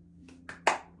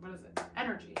 what is it?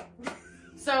 Energy.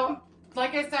 So,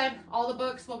 like I said, all the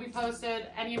books will be posted.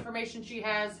 Any information she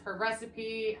has, her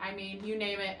recipe, I mean, you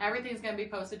name it, everything's going to be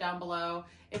posted down below.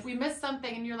 If we missed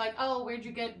something and you're like, oh, where'd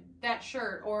you get that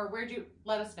shirt? Or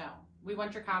let us know. We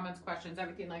want your comments, questions,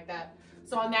 everything like that.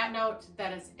 So on that note,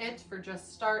 that is it for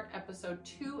Just Start, episode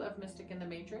 2 of Mystic in the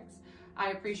Matrix.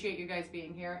 I appreciate you guys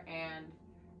being here, and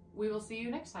we will see you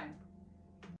next time.